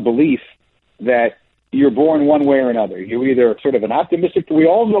commonly held belief that you're born one way or another. You're either sort of an optimistic. We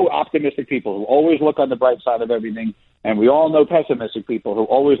all know optimistic people who always look on the bright side of everything. And we all know pessimistic people who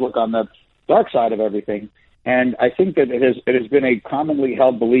always look on the dark side of everything. And I think that it has been a commonly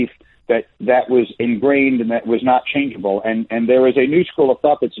held belief that was ingrained and that was not changeable. And there is a new school of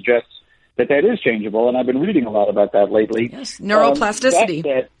thought that suggests that is changeable. And I've been reading a lot about that lately. Yes,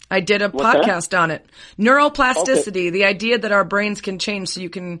 neuroplasticity. I did a podcast on it. Neuroplasticity, the idea that our brains can change so you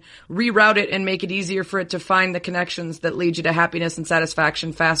can reroute it and make it easier for it to find the connections that lead you to happiness and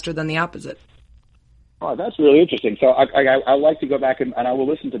satisfaction faster than the opposite. Oh, that's really interesting. So I like to go back and I will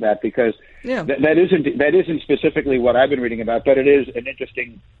listen to that because that isn't specifically what I've been reading about, but it is an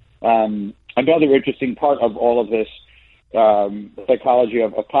interesting, another interesting part of all of this psychology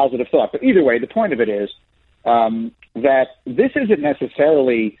of positive thought. But either way, the point of it is that this isn't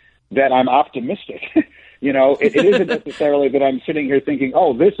necessarily that I'm optimistic. It isn't necessarily that I'm sitting here thinking,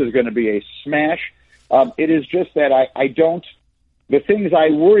 oh, this is going to be a smash. It is just that I don't. The things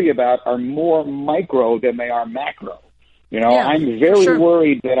I worry about are more micro than they are macro. I'm very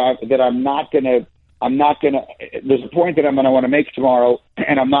worried that I'm not gonna. There's a point that I'm going to want to make tomorrow,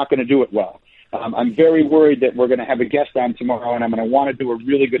 and I'm not going to do it well. I'm very worried that we're going to have a guest on tomorrow, and I'm going to want to do a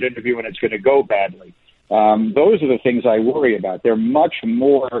really good interview, and it's going to go badly. Those are the things I worry about. They're much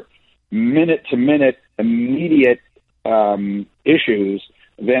more minute-to-minute, immediate issues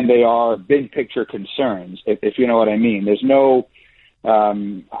than they are big-picture concerns, if you know what I mean. There's no...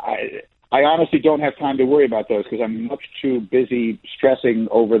 I honestly don't have time to worry about those because I'm much too busy stressing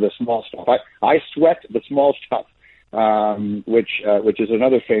over the small stuff. I sweat the small stuff, which is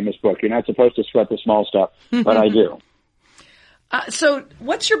another famous book. You're not supposed to sweat the small stuff, but I do. So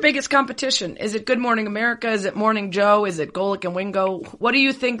what's your biggest competition? Is it Good Morning America? Is it Morning Joe? Is it Golick and Wingo? What do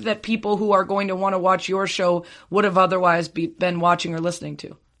you think that people who are going to want to watch your show would have otherwise been watching or listening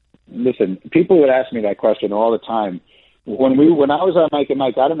to? Listen, people would ask me that question all the time. When I was on Mike and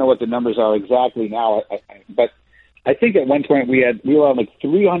Mike, I don't know what the numbers are exactly now, but I think at one point we were on like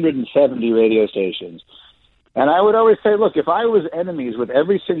 370 radio stations. And I would always say, look, if I was enemies with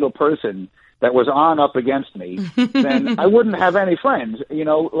every single person that was on up against me, then I wouldn't have any friends. You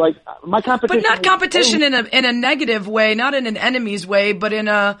know, like my competition. But not competition in a negative way, not in an enemy's way, but in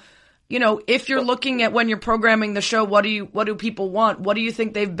a, you know, if you're looking at when you're programming the show, what do people want? What do you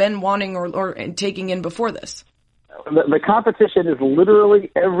think they've been wanting or taking in before this? The competition is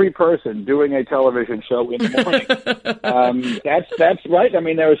literally every person doing a television show in the morning. That's right. I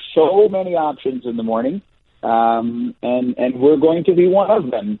mean, there are so many options in the morning, and we're going to be one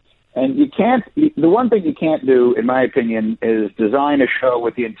of them. And the one thing you can't do, in my opinion, is design a show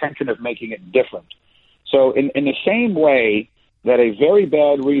with the intention of making it different. So in the same way that a very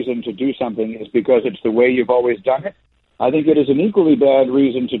bad reason to do something is because it's the way you've always done it, I think it is an equally bad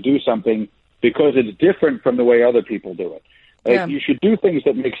reason to do something because it's different from the way other people do it. Like, you should do things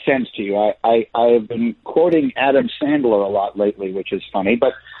that make sense to you. I have been quoting Adam Sandler a lot lately, which is funny,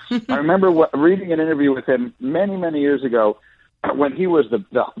 but I remember reading an interview with him many, many years ago when he was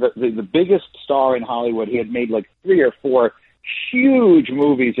the biggest star in Hollywood. He had made like 3 or 4 huge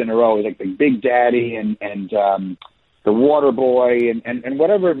movies in a row, like The Big Daddy and The Water Boy and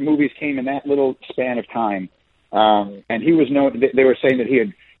whatever movies came in that little span of time. And he was known. They were saying that he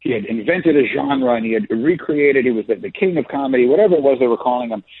had invented a genre and he had recreated. He was the king of comedy, whatever it was they were calling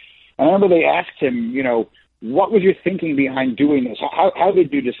him. And I remember they asked him, you know, what was your thinking behind doing this? How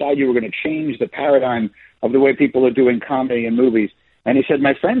did you decide you were going to change the paradigm of the way people are doing comedy and movies? And he said,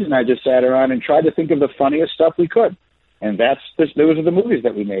 my friends and I just sat around and tried to think of the funniest stuff we could. And those are the movies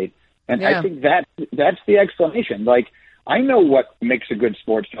that we made. And I think that's the explanation. Like, I know what makes a good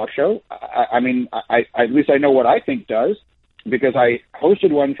sports talk show. I mean, at least I know what I think does, because I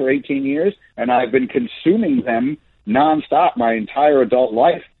hosted one for 18 years, and I've been consuming them nonstop my entire adult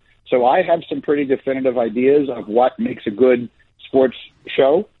life. So I have some pretty definitive ideas of what makes a good sports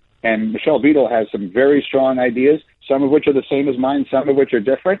show, and Michelle Beadle has some very strong ideas, some of which are the same as mine, some of which are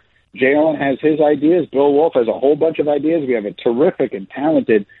different. Jalen has his ideas. Bill Wolf has a whole bunch of ideas. We have a terrific and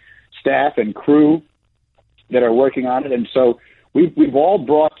talented staff and crew that are working on it. And so we've all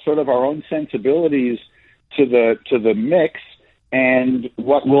brought sort of our own sensibilities to the mix, and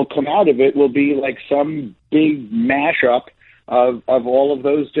what will come out of it will be like some big mashup of all of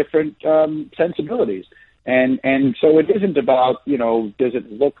those different sensibilities. And so it isn't about, you know, does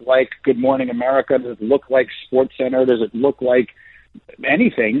it look like Good Morning America? Does it look like SportsCenter? Does it look like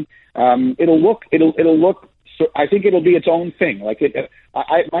anything? It'll look. So I think it'll be its own thing. Like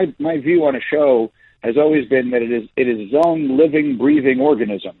my view on a show has always been that it is its own living, breathing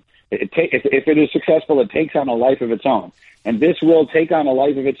organism. If it is successful, it takes on a life of its own. And this will take on a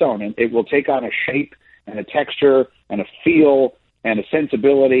life of its own. And it will take on a shape and a texture and a feel and a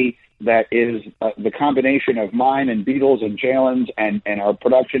sensibility that is the combination of mine and Beadle's and Jalen's and our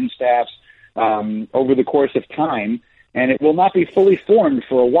production staffs over the course of time. And it will not be fully formed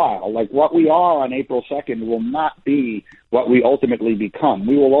for a while. Like what we are on April 2nd will not be what we ultimately become.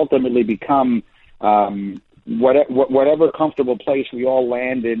 We will ultimately become whatever comfortable place we all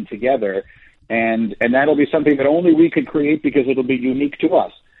land in together, and that'll be something that only we could create because it'll be unique to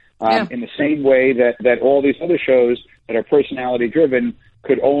us. In the same way that all these other shows that are personality driven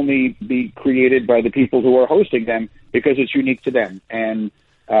could only be created by the people who are hosting them because it's unique to them. And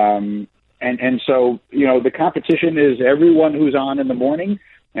so, you know, the competition is everyone who's on in the morning,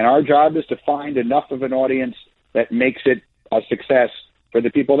 and our job is to find enough of an audience that makes it a success for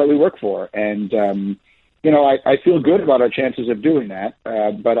the people that we work for. And, you know, I feel good about our chances of doing that,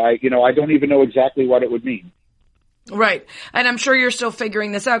 but I don't even know exactly what it would mean. Right. And I'm sure you're still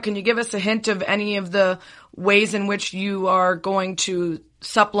figuring this out. Can you give us a hint of any of the ways in which you are going to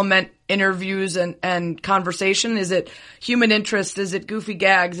supplement interviews and conversation? Is it human interest? Is it goofy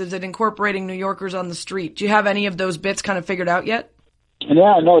gags? Is it incorporating New Yorkers on the street? Do you have any of those bits kind of figured out yet?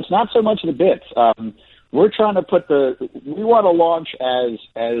 Yeah, no, it's not so much the bits. We're trying to we want to launch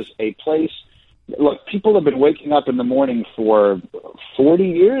as a place. Look, people have been waking up in the morning for 40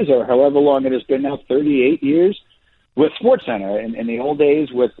 years or however long it has been now, 38 years, with SportsCenter. In the old days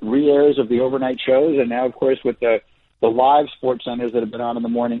with re-airs of the overnight shows, and now, of course, with the live SportsCenters that have been on in the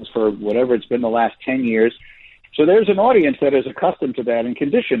mornings for whatever it's been the last 10 years. So there's an audience that is accustomed to that and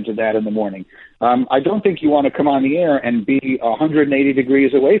conditioned to that in the morning. I don't think you want to come on the air and be 180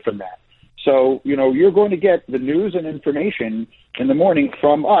 degrees away from that. So, you know, you're going to get the news and information in the morning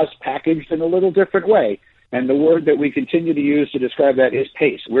from us packaged in a little different way. And the word that we continue to use to describe that is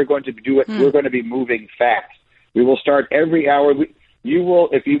pace. We're going to do it. We're going to be moving fast. We will start every hour. You will,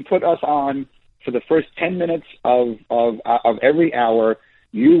 if you put us on for the first 10 minutes of every hour,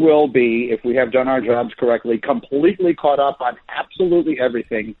 you will be, if we have done our jobs correctly, completely caught up on absolutely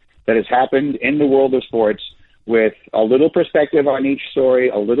everything that has happened in the world of sports with a little perspective on each story,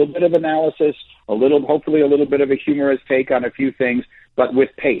 a little bit of analysis, hopefully a little bit of a humorous take on a few things, but with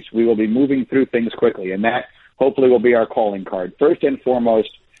pace. We will be moving through things quickly, and that hopefully will be our calling card. First and foremost,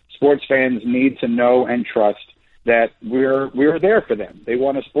 sports fans need to know and trust that we're there for them. They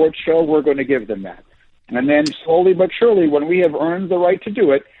want a sports show, we're going to give them that. And then slowly but surely, when we have earned the right to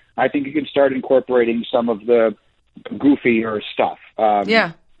do it, I think you can start incorporating some of the goofier stuff.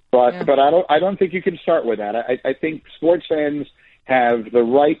 But I don't think you can start with that. I think sports fans have the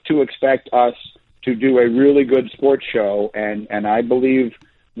right to expect us to do a really good sports show, and I believe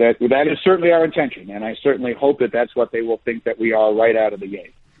that is certainly our intention, and I certainly hope that that's what they will think that we are right out of the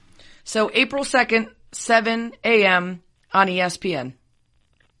gate. So April 2nd, 7 a.m. on ESPN.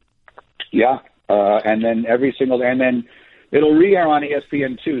 Yeah, and then and then it'll re-air on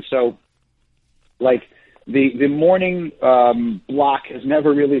ESPN too. So, like, the morning block has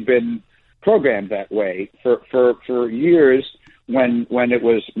never really been programmed that way. For years, when it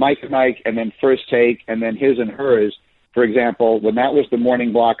was Mike and Mike, and then First Take, and then His and Hers, for example, when that was the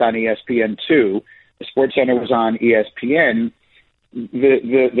morning block on ESPN2, the SportsCenter was on ESPN.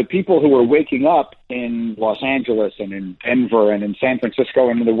 The people who were waking up in Los Angeles and in Denver and in San Francisco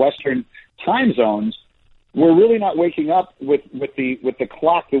and in the Western time zones were really not waking up with the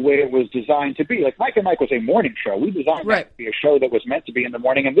clock the way it was designed to be. Like, Mike and Mike was a morning show. We designed it to be a show that was meant to be in the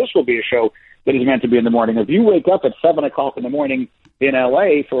morning, and this will be a show that is meant to be in the morning. If you wake up at 7 o'clock in the morning in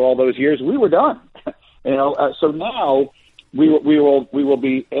LA for all those years, we were done. So now we will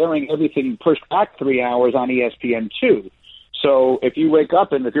be airing everything pushed back 3 hours on ESPN2. So if you wake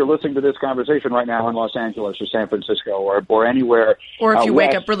up and if you're listening to this conversation right now in Los Angeles or San Francisco or anywhere, or if you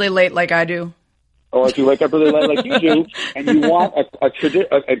wake up really late like I do, or if you wake up really late like you do, and you want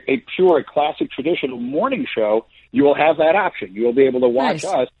a pure classic traditional morning show, you will have that option. You will be able to watch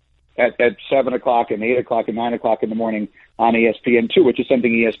us at 7 o'clock and 8 o'clock and 9 o'clock in the morning on ESPN2, which is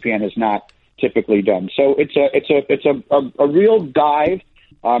something ESPN has not typically done. So it's a real dive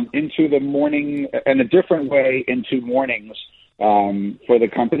into the morning and a different way into mornings for the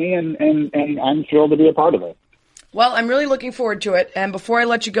company, and I'm thrilled to be a part of it. Well, I'm really looking forward to it. And before I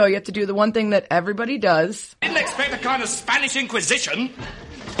let you go, you have to do the one thing that everybody does. Didn't expect a kind of Spanish Inquisition.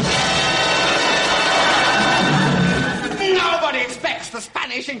 Nobody expects the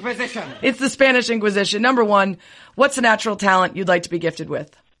Spanish Inquisition. It's the Spanish Inquisition. Number one, what's a natural talent you'd like to be gifted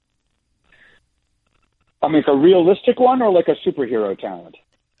with? I mean, a realistic one or like a superhero talent?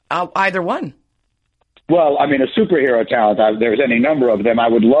 Either one. Well, I mean, a superhero talent, there's any number of them. I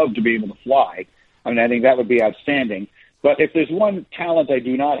would love to be able to fly. I mean, I think that would be outstanding. But if there's one talent I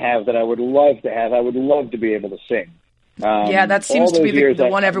do not have that I would love to have, I would love to be able to sing. Yeah, that seems to be the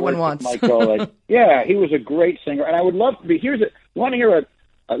one everyone wants. Yeah, he was a great singer. And I would love to be. You want to hear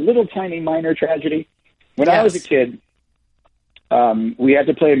a little tiny minor tragedy? When I was a kid, we had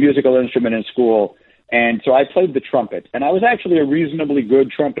to play a musical instrument in school. And so I played the trumpet. And I was actually a reasonably good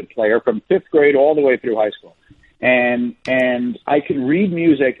trumpet player from 5th grade all the way through high school. And I could read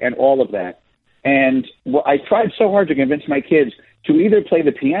music and all of that. And I tried so hard to convince my kids to either play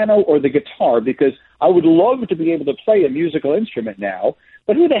the piano or the guitar, because I would love to be able to play a musical instrument now,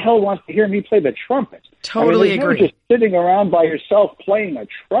 but who the hell wants to hear me play the trumpet? Totally agree. You're just sitting around by yourself playing a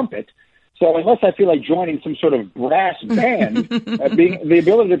trumpet. So unless I feel like joining some sort of brass band, the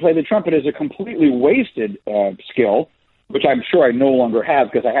ability to play the trumpet is a completely wasted skill, which I'm sure I no longer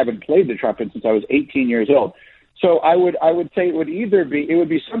have because I haven't played the trumpet since I was 18 years old. So I would say it would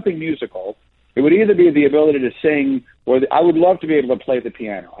be something musical. It would either be the ability to sing, or I would love to be able to play the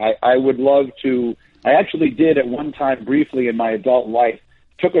piano. I would love to. I actually did at one time briefly in my adult life,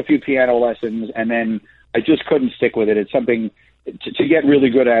 took a few piano lessons, and then I just couldn't stick with it. It's something to get really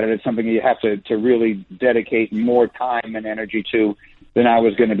good at it. It's something you have to really dedicate more time and energy to than I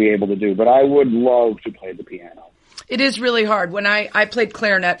was going to be able to do. But I would love to play the piano. It is really hard. When I played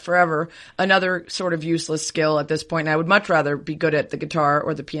clarinet forever, another sort of useless skill at this point, and I would much rather be good at the guitar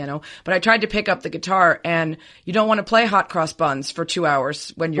or the piano. But I tried to pick up the guitar, and you don't want to play Hot Cross Buns for 2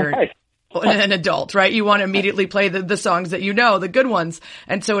 hours when you're an adult, right? You want to immediately play the songs that you know, the good ones.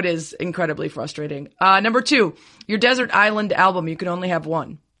 And so it is incredibly frustrating. Number two, your Desert Island album, you can only have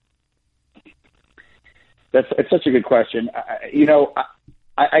one. It's such a good question.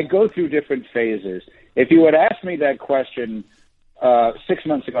 I go through different phases. If you had asked me that question 6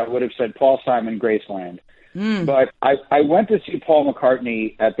 months ago, I would have said Paul Simon, Graceland. But I went to see Paul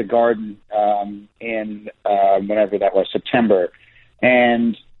McCartney at the Garden in whenever that was, September.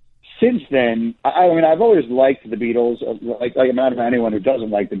 And since then, I've always liked the Beatles. I'm not anyone who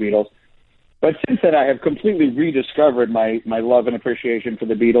doesn't like the Beatles. But since then, I have completely rediscovered my love and appreciation for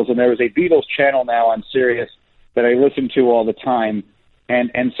the Beatles. And there is a Beatles channel now on Sirius that I listen to all the time.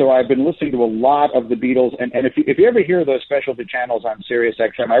 And so I've been listening to a lot of the Beatles. And if you ever hear those specialty channels on Sirius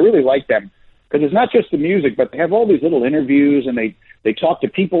XM, I really like them because it's not just the music, but they have all these little interviews, and they talk to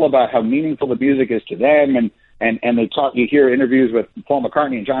people about how meaningful the music is to them. And you hear interviews with Paul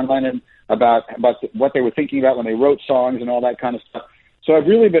McCartney and John Lennon about what they were thinking about when they wrote songs and all that kind of stuff. So I've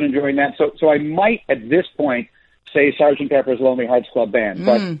really been enjoying that. So I might at this point say Sgt. Pepper's Lonely Hearts Club Band,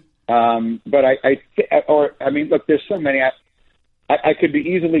 but look, there's so many. I could be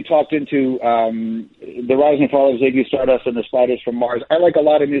easily talked into the Rise and Fall of Ziggy Stardust and the Spiders from Mars. I like a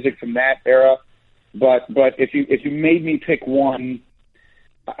lot of music from that era, but if you made me pick one,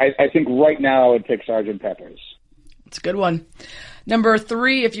 I think right now I would pick Sgt. Pepper's. It's a good one. Number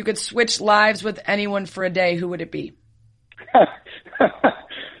 3, if you could switch lives with anyone for a day, who would it be?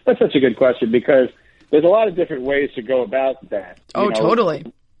 That's such a good question because there's a lot of different ways to go about that. Totally.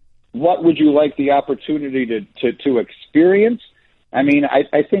 What would you like the opportunity to experience? I mean,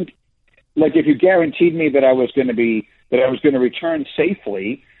 I think, like, if you guaranteed me that I was going to return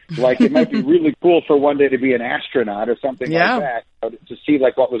safely, like, it might be really cool for one day to be an astronaut or something like that, to see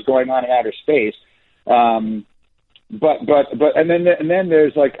like what was going on in outer space. And then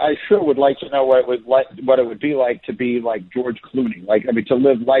there's like, I sure would like to know what it would be like to be like George Clooney, to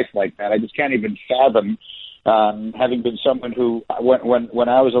live life like that. I just can't even fathom, having been someone who, when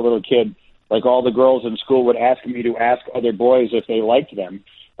I was a little kid, like all the girls in school would ask me to ask other boys if they liked them.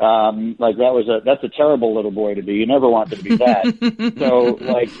 That's a terrible little boy to be. You never wanted to be that. So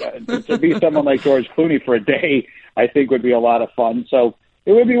to be someone like George Clooney for a day, I think would be a lot of fun. So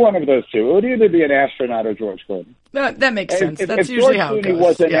it would be one of those two. It would either be an astronaut or George Clooney. That makes sense. That's if usually George how it Clooney goes.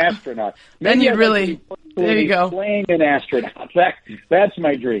 was an astronaut, then you'd really, there you go. Playing an astronaut. That's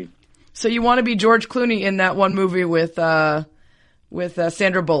my dream. So you want to be George Clooney in that one movie with Sandra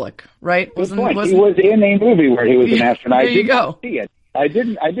Bullock, right? He was in a movie where he was an astronaut. There you go. See it. I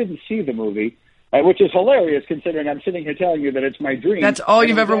didn't see the movie, which is hilarious considering I'm sitting here telling you that it's my dream. That's all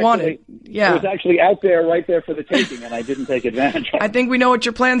you've ever wanted. Yeah. It was actually out there, right there for the taking, and I didn't take advantage of it. I think we know what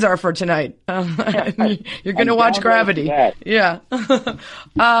your plans are for tonight. You're going to watch Gravity. Yeah.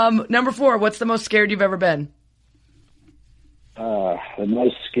 Number 4, what's the most scared you've ever been? The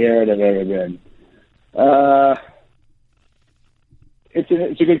most scared I've ever been.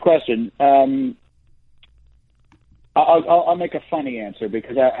 It's a good question. I'll make a funny answer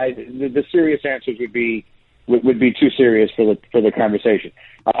because the serious answers would be too serious for the conversation.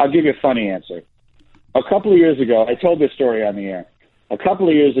 I'll give you a funny answer. A couple of years ago, I told this story on the air. A couple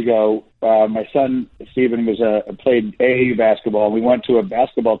of years ago, my son Stephen played AAU basketball. We went to a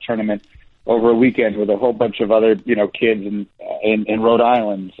basketball tournament over a weekend with a whole bunch of other kids in Rhode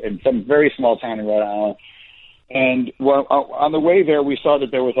Island, in some very small town in Rhode Island. And on the way there, we saw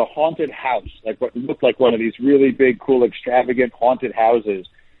that there was a haunted house, like what looked like one of these really big, cool, extravagant haunted houses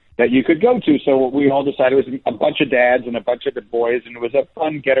that you could go to. So we all decided, it was a bunch of dads and a bunch of the boys, and it was a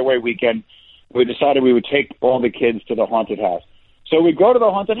fun getaway weekend. We decided we would take all the kids to the haunted house. So we go to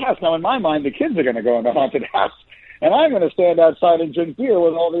the haunted house. Now, in my mind, the kids are going to go in the haunted house, and I'm going to stand outside and drink beer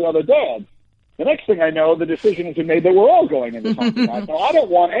with all the other dads. The next thing I know, the decision has been made that we're all going in the haunted house. Now, I don't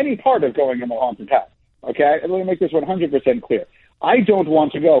want any part of going in the haunted house. Okay, let me make this 100% clear. I don't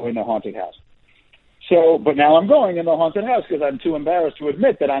want to go in the haunted house. So, but now I'm going in the haunted house because I'm too embarrassed to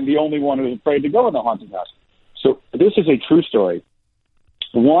admit that I'm the only one who's afraid to go in the haunted house. So this is a true story.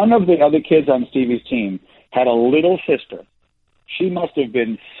 One of the other kids on Stevie's team had a little sister. She must have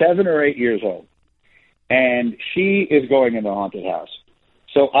been 7 or 8 years old, and she is going in the haunted house.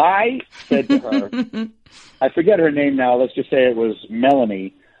 So I said to her, I forget her name now, let's just say it was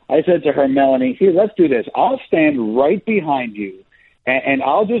Melanie. I said to her, Melanie, here, let's do this. I'll stand right behind you, and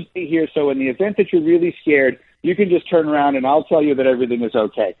I'll just be here, so in the event that you're really scared, you can just turn around, and I'll tell you that everything is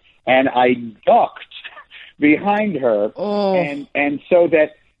okay. And I ducked behind her, and so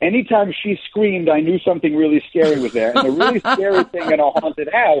that anytime she screamed, I knew something really scary was there. And the really scary thing in a haunted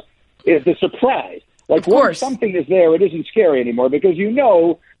house is the surprise. Like, once something is there, it isn't scary anymore because you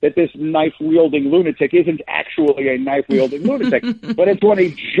know that this knife-wielding lunatic isn't actually a knife-wielding lunatic. But it's when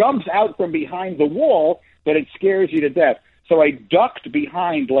he jumps out from behind the wall that it scares you to death. So I ducked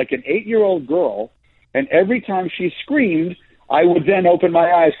behind like an 8-year-old girl, and every time she screamed, I would then open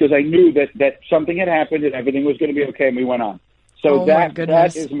my eyes because I knew that something had happened and everything was going to be okay, and we went on. So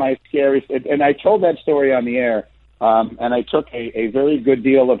that is my scariest. And I told that story on the air. And I took a very good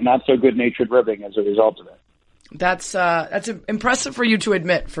deal of not so good natured ribbing as a result of it. That's impressive for you to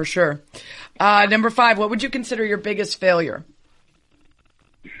admit, for sure. Number 5, what would you consider your biggest failure?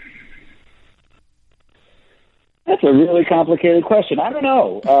 That's a really complicated question. I don't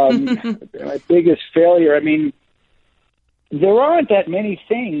know. My biggest failure, I mean, there aren't that many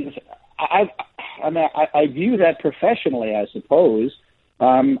things. I view that professionally, I suppose.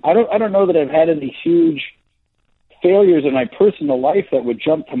 I don't know that I've had any huge failures in my personal life that would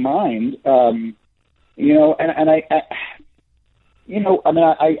jump to mind. I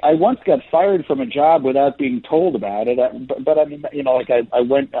once got fired from a job without being told about it. But I mean,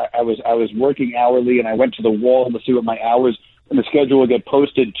 I was working hourly, and I went to the wall to see what my hours, and the schedule would get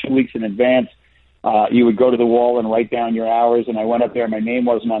posted 2 weeks in advance. You would go to the wall and write down your hours, and I went up there, and my name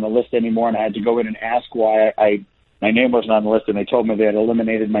wasn't on the list anymore, and I had to go in and ask why my name wasn't on the list, and they told me they had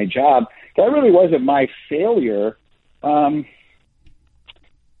eliminated my job. That really wasn't my failure.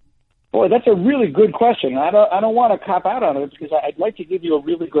 Boy, that's a really good question. I don't want to cop out on it because I'd like to give you a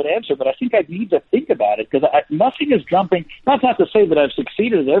really good answer, but I think I need to think about it because nothing is jumping. Not to say that I've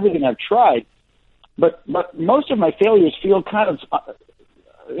succeeded at everything I've tried, but most of my failures feel kind of,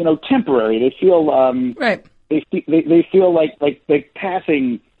 temporary. They feel right. They feel like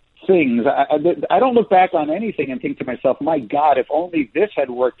passing things. I don't look back on anything and think to myself, my God, if only this had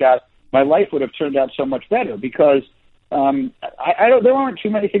worked out, my life would have turned out so much better because. There aren't too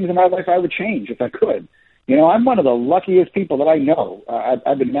many things in my life I would change if I could. I'm one of the luckiest people that I know.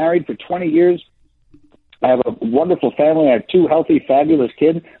 I've been married for 20 years. I have a wonderful family. I have 2 healthy, fabulous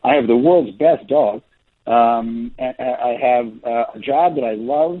kids. I have the world's best dog. And I have a job that I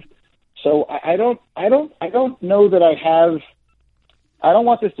love. So I don't know that I have. I don't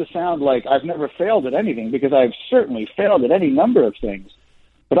want this to sound like I've never failed at anything because I've certainly failed at any number of things.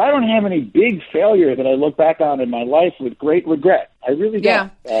 But I don't have any big failure that I look back on in my life with great regret. I really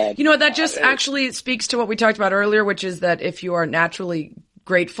don't. Yeah. That just actually speaks to what we talked about earlier, which is that if you are naturally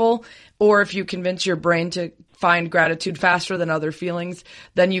grateful or if you convince your brain to find gratitude faster than other feelings,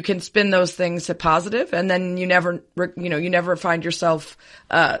 then you can spin those things to positive, and then you never find yourself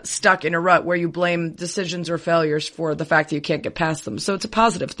stuck in a rut where you blame decisions or failures for the fact that you can't get past them. So it's a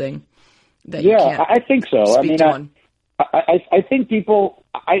positive thing that you can't. I think so. Speak to one. I think people.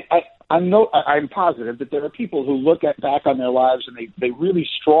 I'm positive that there are people who look back on their lives and they really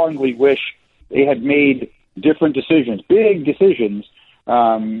strongly wish they had made different decisions, big decisions.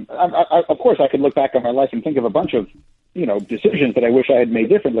 Of course, I could look back on my life and think of a bunch of decisions that I wish I had made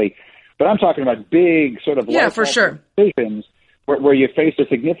differently. But I'm talking about big sort of for sure decisions where you face a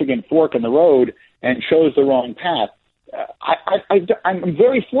significant fork in the road and chose the wrong path. I'm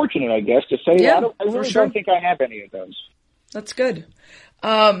very fortunate, I guess, to say I really don't think I have any of those. That's good.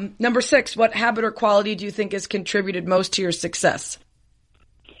 Number 6, what habit or quality do you think has contributed most to your success?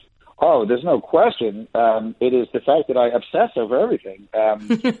 Oh, there's no question. It is the fact that I obsess over everything. I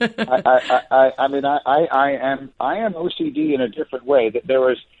am OCD in a different way. That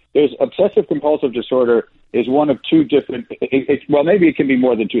there's obsessive compulsive disorder is one of 2 different. Maybe it can be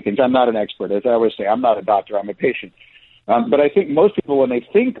more than 2 things. I'm not an expert, as I always say. I'm not a doctor. I'm a patient. But I think most people, when they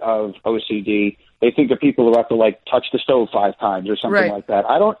think of OCD, they think of people who have to touch the stove 5 times or something like that.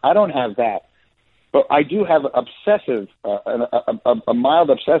 I don't have that, but I do have obsessive, a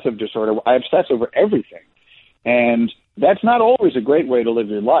mild obsessive disorder. I obsess over everything, and that's not always a great way to live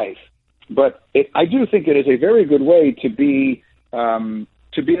your life. But I do think it is a very good way to be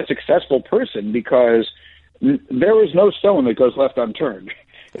a successful person because there is no stone that goes left unturned.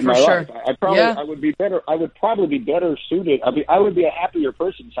 In my life, I would probably be better suited. I would be a happier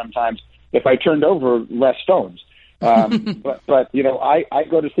person sometimes if I turned over less stones. But I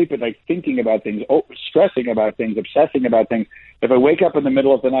go to sleep at night thinking about things, stressing about things, obsessing about things. If I wake up in the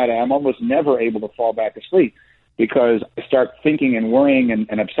middle of the night, I'm almost never able to fall back asleep because I start thinking and worrying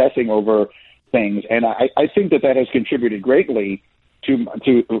and obsessing over things. And I think that has contributed greatly to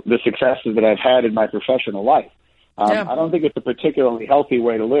the successes that I've had in my professional life. I don't think it's a particularly healthy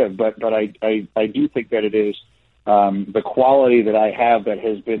way to live, but I do think that it is the quality that I have that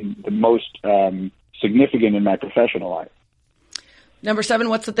has been the most significant in my professional life. Number 7,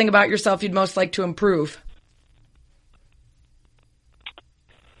 what's the thing about yourself you'd most like to improve?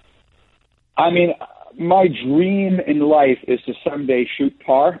 My dream in life is to someday shoot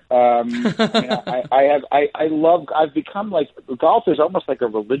par. I've become golf is almost like a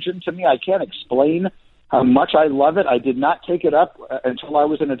religion to me. I can't explain how much I love it. I did not take it up until I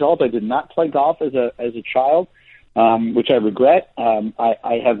was an adult. I did not play golf as a child, which I regret.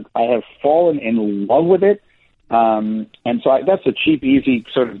 I have fallen in love with it. And so that's a cheap, easy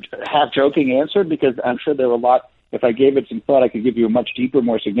sort of half-joking answer because I'm sure there are a lot. If I gave it some thought, I could give you a much deeper,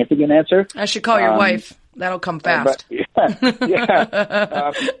 more significant answer. I should call your wife. That'll come fast. There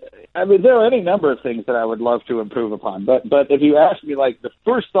are any number of things that I would love to improve upon. But if you ask me, the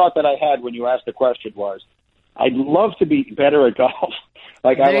first thought that I had when you asked the question was, I'd love to be better at golf.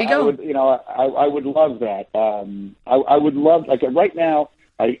 Like There you go. I would, I would love that. I would love, like right now,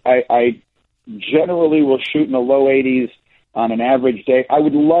 I generally will shoot in the low 80s on an average day. I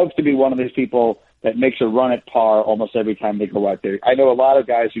would love to be one of these people that makes a run at par almost every time they go out there. I know a lot of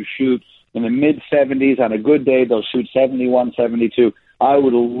guys who shoot in the mid 70s. On a good day, they'll shoot 71, 72. I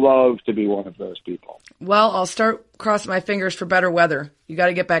would love to be one of those people. Well, I'll start crossing my fingers for better weather. You got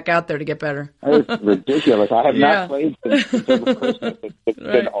to get back out there to get better. It's ridiculous. I have not played since over Christmas. It's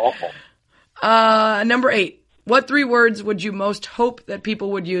been awful. Number 8. What 3 words would you most hope that people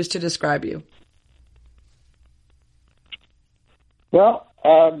would use to describe you? Well,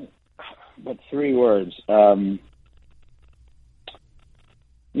 what 3 words?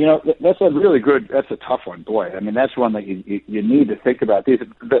 That's a tough one, boy. I mean, that's one that you need to think about.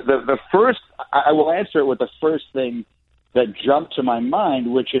 The first, I will answer it with the first thing that jumped to my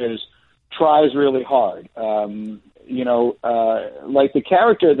mind, which is tries really hard. Like the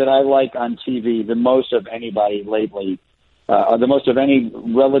character that I like on TV the most of anybody lately, the most of any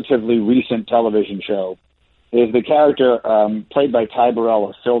relatively recent television show, is the character played by Ty Burrell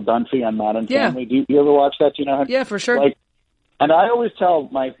of Phil Dunphy on Modern Family. Do you ever watch that? Do you know how? Yeah, for sure. And I always tell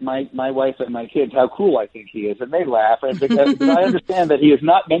my wife and my kids how cool I think he is, and they laugh. And because I understand that he is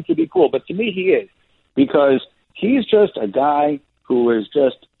not meant to be cool, but to me he is, because he's just a guy who is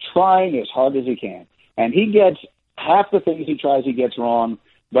just trying as hard as he can, and he gets half the things he tries, he gets wrong.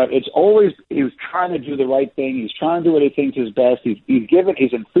 But it's always he's trying to do the right thing. He's trying to do what he thinks is best. He's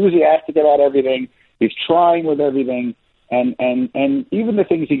enthusiastic about everything. He's trying with everything, and even the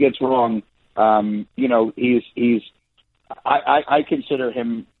things he gets wrong, I consider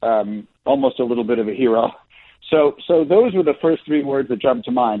him almost a little bit of a hero. So those were the first 3 words that jumped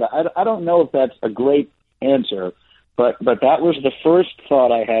to mind. I don't know if that's a great answer, but that was the first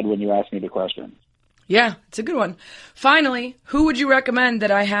thought I had when you asked me the question. Yeah, it's a good one. Finally, who would you recommend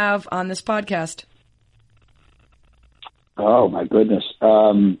that I have on this podcast? Oh, my goodness.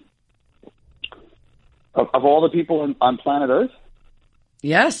 Of all the people on planet Earth?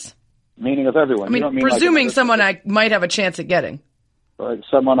 Yes. Meaning of everyone. I mean, presuming someone I might have a chance at getting.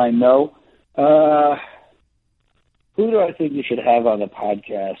 Someone I know. Who do I think you should have on the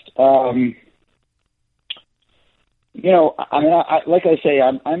podcast? Like I say,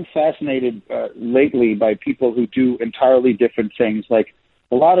 I'm fascinated lately by people who do entirely different things. Like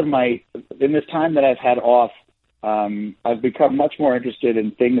a lot of in this time that I've had off, I've become much more interested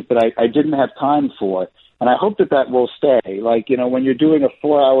in things that I didn't have time for. And I hope that will stay. Like, when you're doing a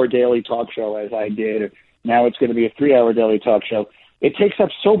 4-hour daily talk show, as I did, now it's going to be a 3-hour daily talk show, it takes up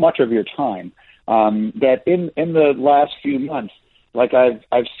so much of your time that in the last few months, like I've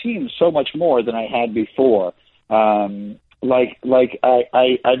seen so much more than I had before. I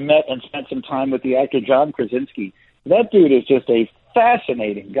met and spent some time with the actor John Krasinski. That dude is just a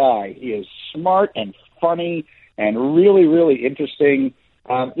fascinating guy. He is smart and funny and really, really interesting.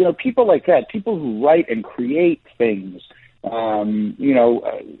 People like that, people who write and create things, are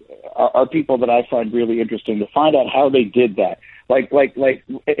people that I find really interesting to find out how they did that. Like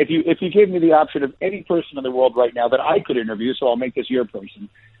if you gave me the option of any person in the world right now that I could interview, so I'll make this your person,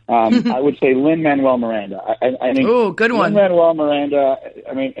 I would say Lin-Manuel Miranda. I think ooh, good one. Lin-Manuel Miranda.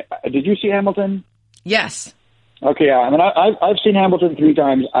 I mean, did you see Hamilton? Yes. Okay, I mean, I've seen Hamilton 3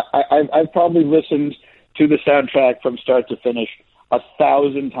 times. I've probably listened to the soundtrack from start to finish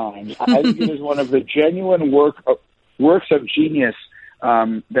 1,000 times. I think it is one of the genuine works of genius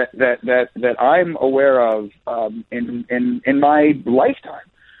that I'm aware of in my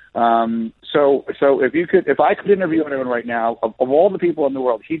lifetime. So if I could interview anyone right now, of all the people in the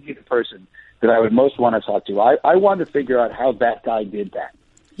world, he'd be the person that I would most want to talk to. I want to figure out how that guy did that.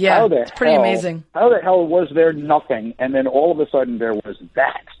 Yeah, it's pretty amazing. How the hell was there nothing, and then all of a sudden there was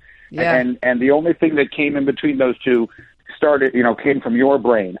that? Yeah. And the only thing that came in between those two came from your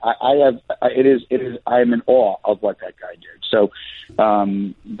brain. I am in awe of what that guy did. So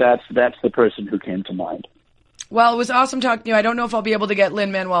that's the person who came to mind. Well, it was awesome talking to you. I don't know if I'll be able to get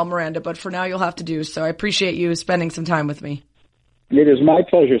Lin-Manuel Miranda, but for now you'll have to do. So I appreciate you spending some time with me. It is my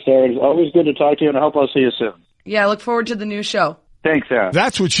pleasure, Sarah. It's always good to talk to you, and I hope I'll see you soon. Yeah, I look forward to the new show. Thanks, Sarah.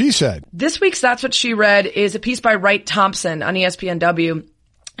 That's what she said. This week's That's What She Read is a piece by Wright Thompson on ESPNW.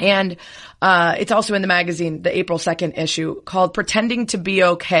 And it's also in the magazine, the April 2nd issue, called Pretending to Be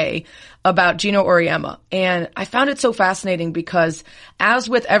Okay, about Gino Auriemma. And I found it so fascinating because, as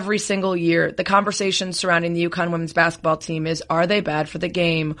with every single year, the conversation surrounding the UConn women's basketball team is, are they bad for the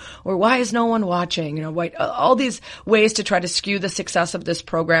game? Or why is no one watching? All these ways to try to skew the success of this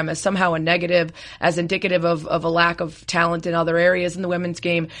program as somehow a negative, as indicative of a lack of talent in other areas in the women's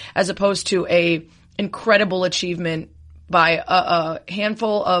game, as opposed to a incredible achievement by a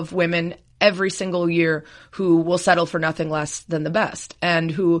handful of women every single year who will settle for nothing less than the best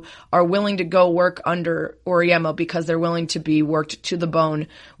and who are willing to go work under Auriemma because they're willing to be worked to the bone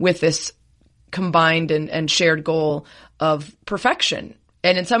with this combined and shared goal of perfection.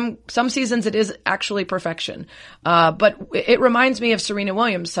 And in some seasons it is actually perfection. But it reminds me of Serena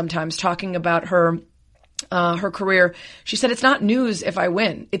Williams sometimes talking about her career. She said, it's not news if I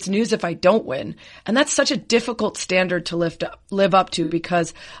win. It's news if I don't win. And that's such a difficult standard to live up to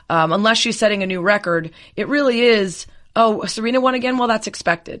because, unless she's setting a new record, it really is, oh, Serena won again? Well, that's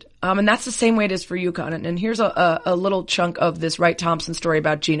expected. And that's the same way it is for UConn. And here's a little chunk of this Wright Thompson story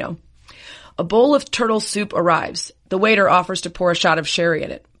about Gino. A bowl of turtle soup arrives. The waiter offers to pour a shot of sherry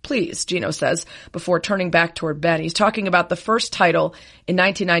in it. Please, Gino says, before turning back toward Ben. He's talking about the first title in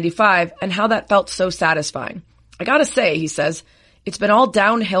 1995 and how that felt so satisfying. I gotta say, he says, it's been all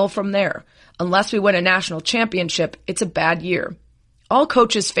downhill from there. Unless we win a national championship, it's a bad year. All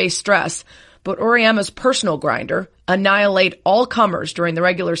coaches face stress, but Auriemma's personal grinder, annihilate all comers during the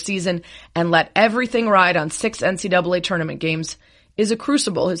regular season and let everything ride on 6 NCAA tournament games, is a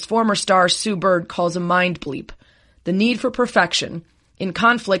crucible his former star Sue Bird calls a mind bleep. The need for perfection, in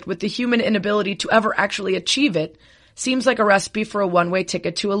conflict with the human inability to ever actually achieve it, seems like a recipe for a one-way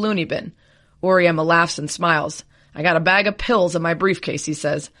ticket to a loony bin. Auriemma laughs and smiles. I got a bag of pills in my briefcase, he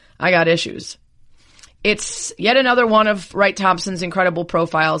says. I got issues. It's yet another one of Wright Thompson's incredible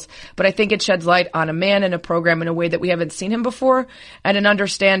profiles, but I think it sheds light on a man and a program in a way that we haven't seen him before, and an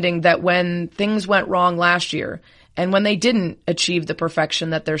understanding that when things went wrong last year, and when they didn't achieve the perfection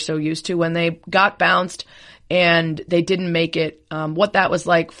that they're so used to, when they got bounced and they didn't make it, what that was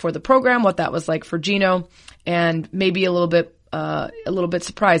like for the program, what that was like for Gino, and maybe a little bit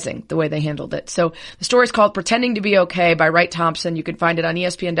surprising the way they handled it. So the story is called Pretending to Be Okay by Wright Thompson. You can find it on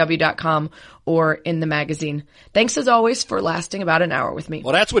ESPNW.com or in the magazine. Thanks as always for lasting about an hour with me.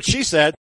 Well, that's what she said.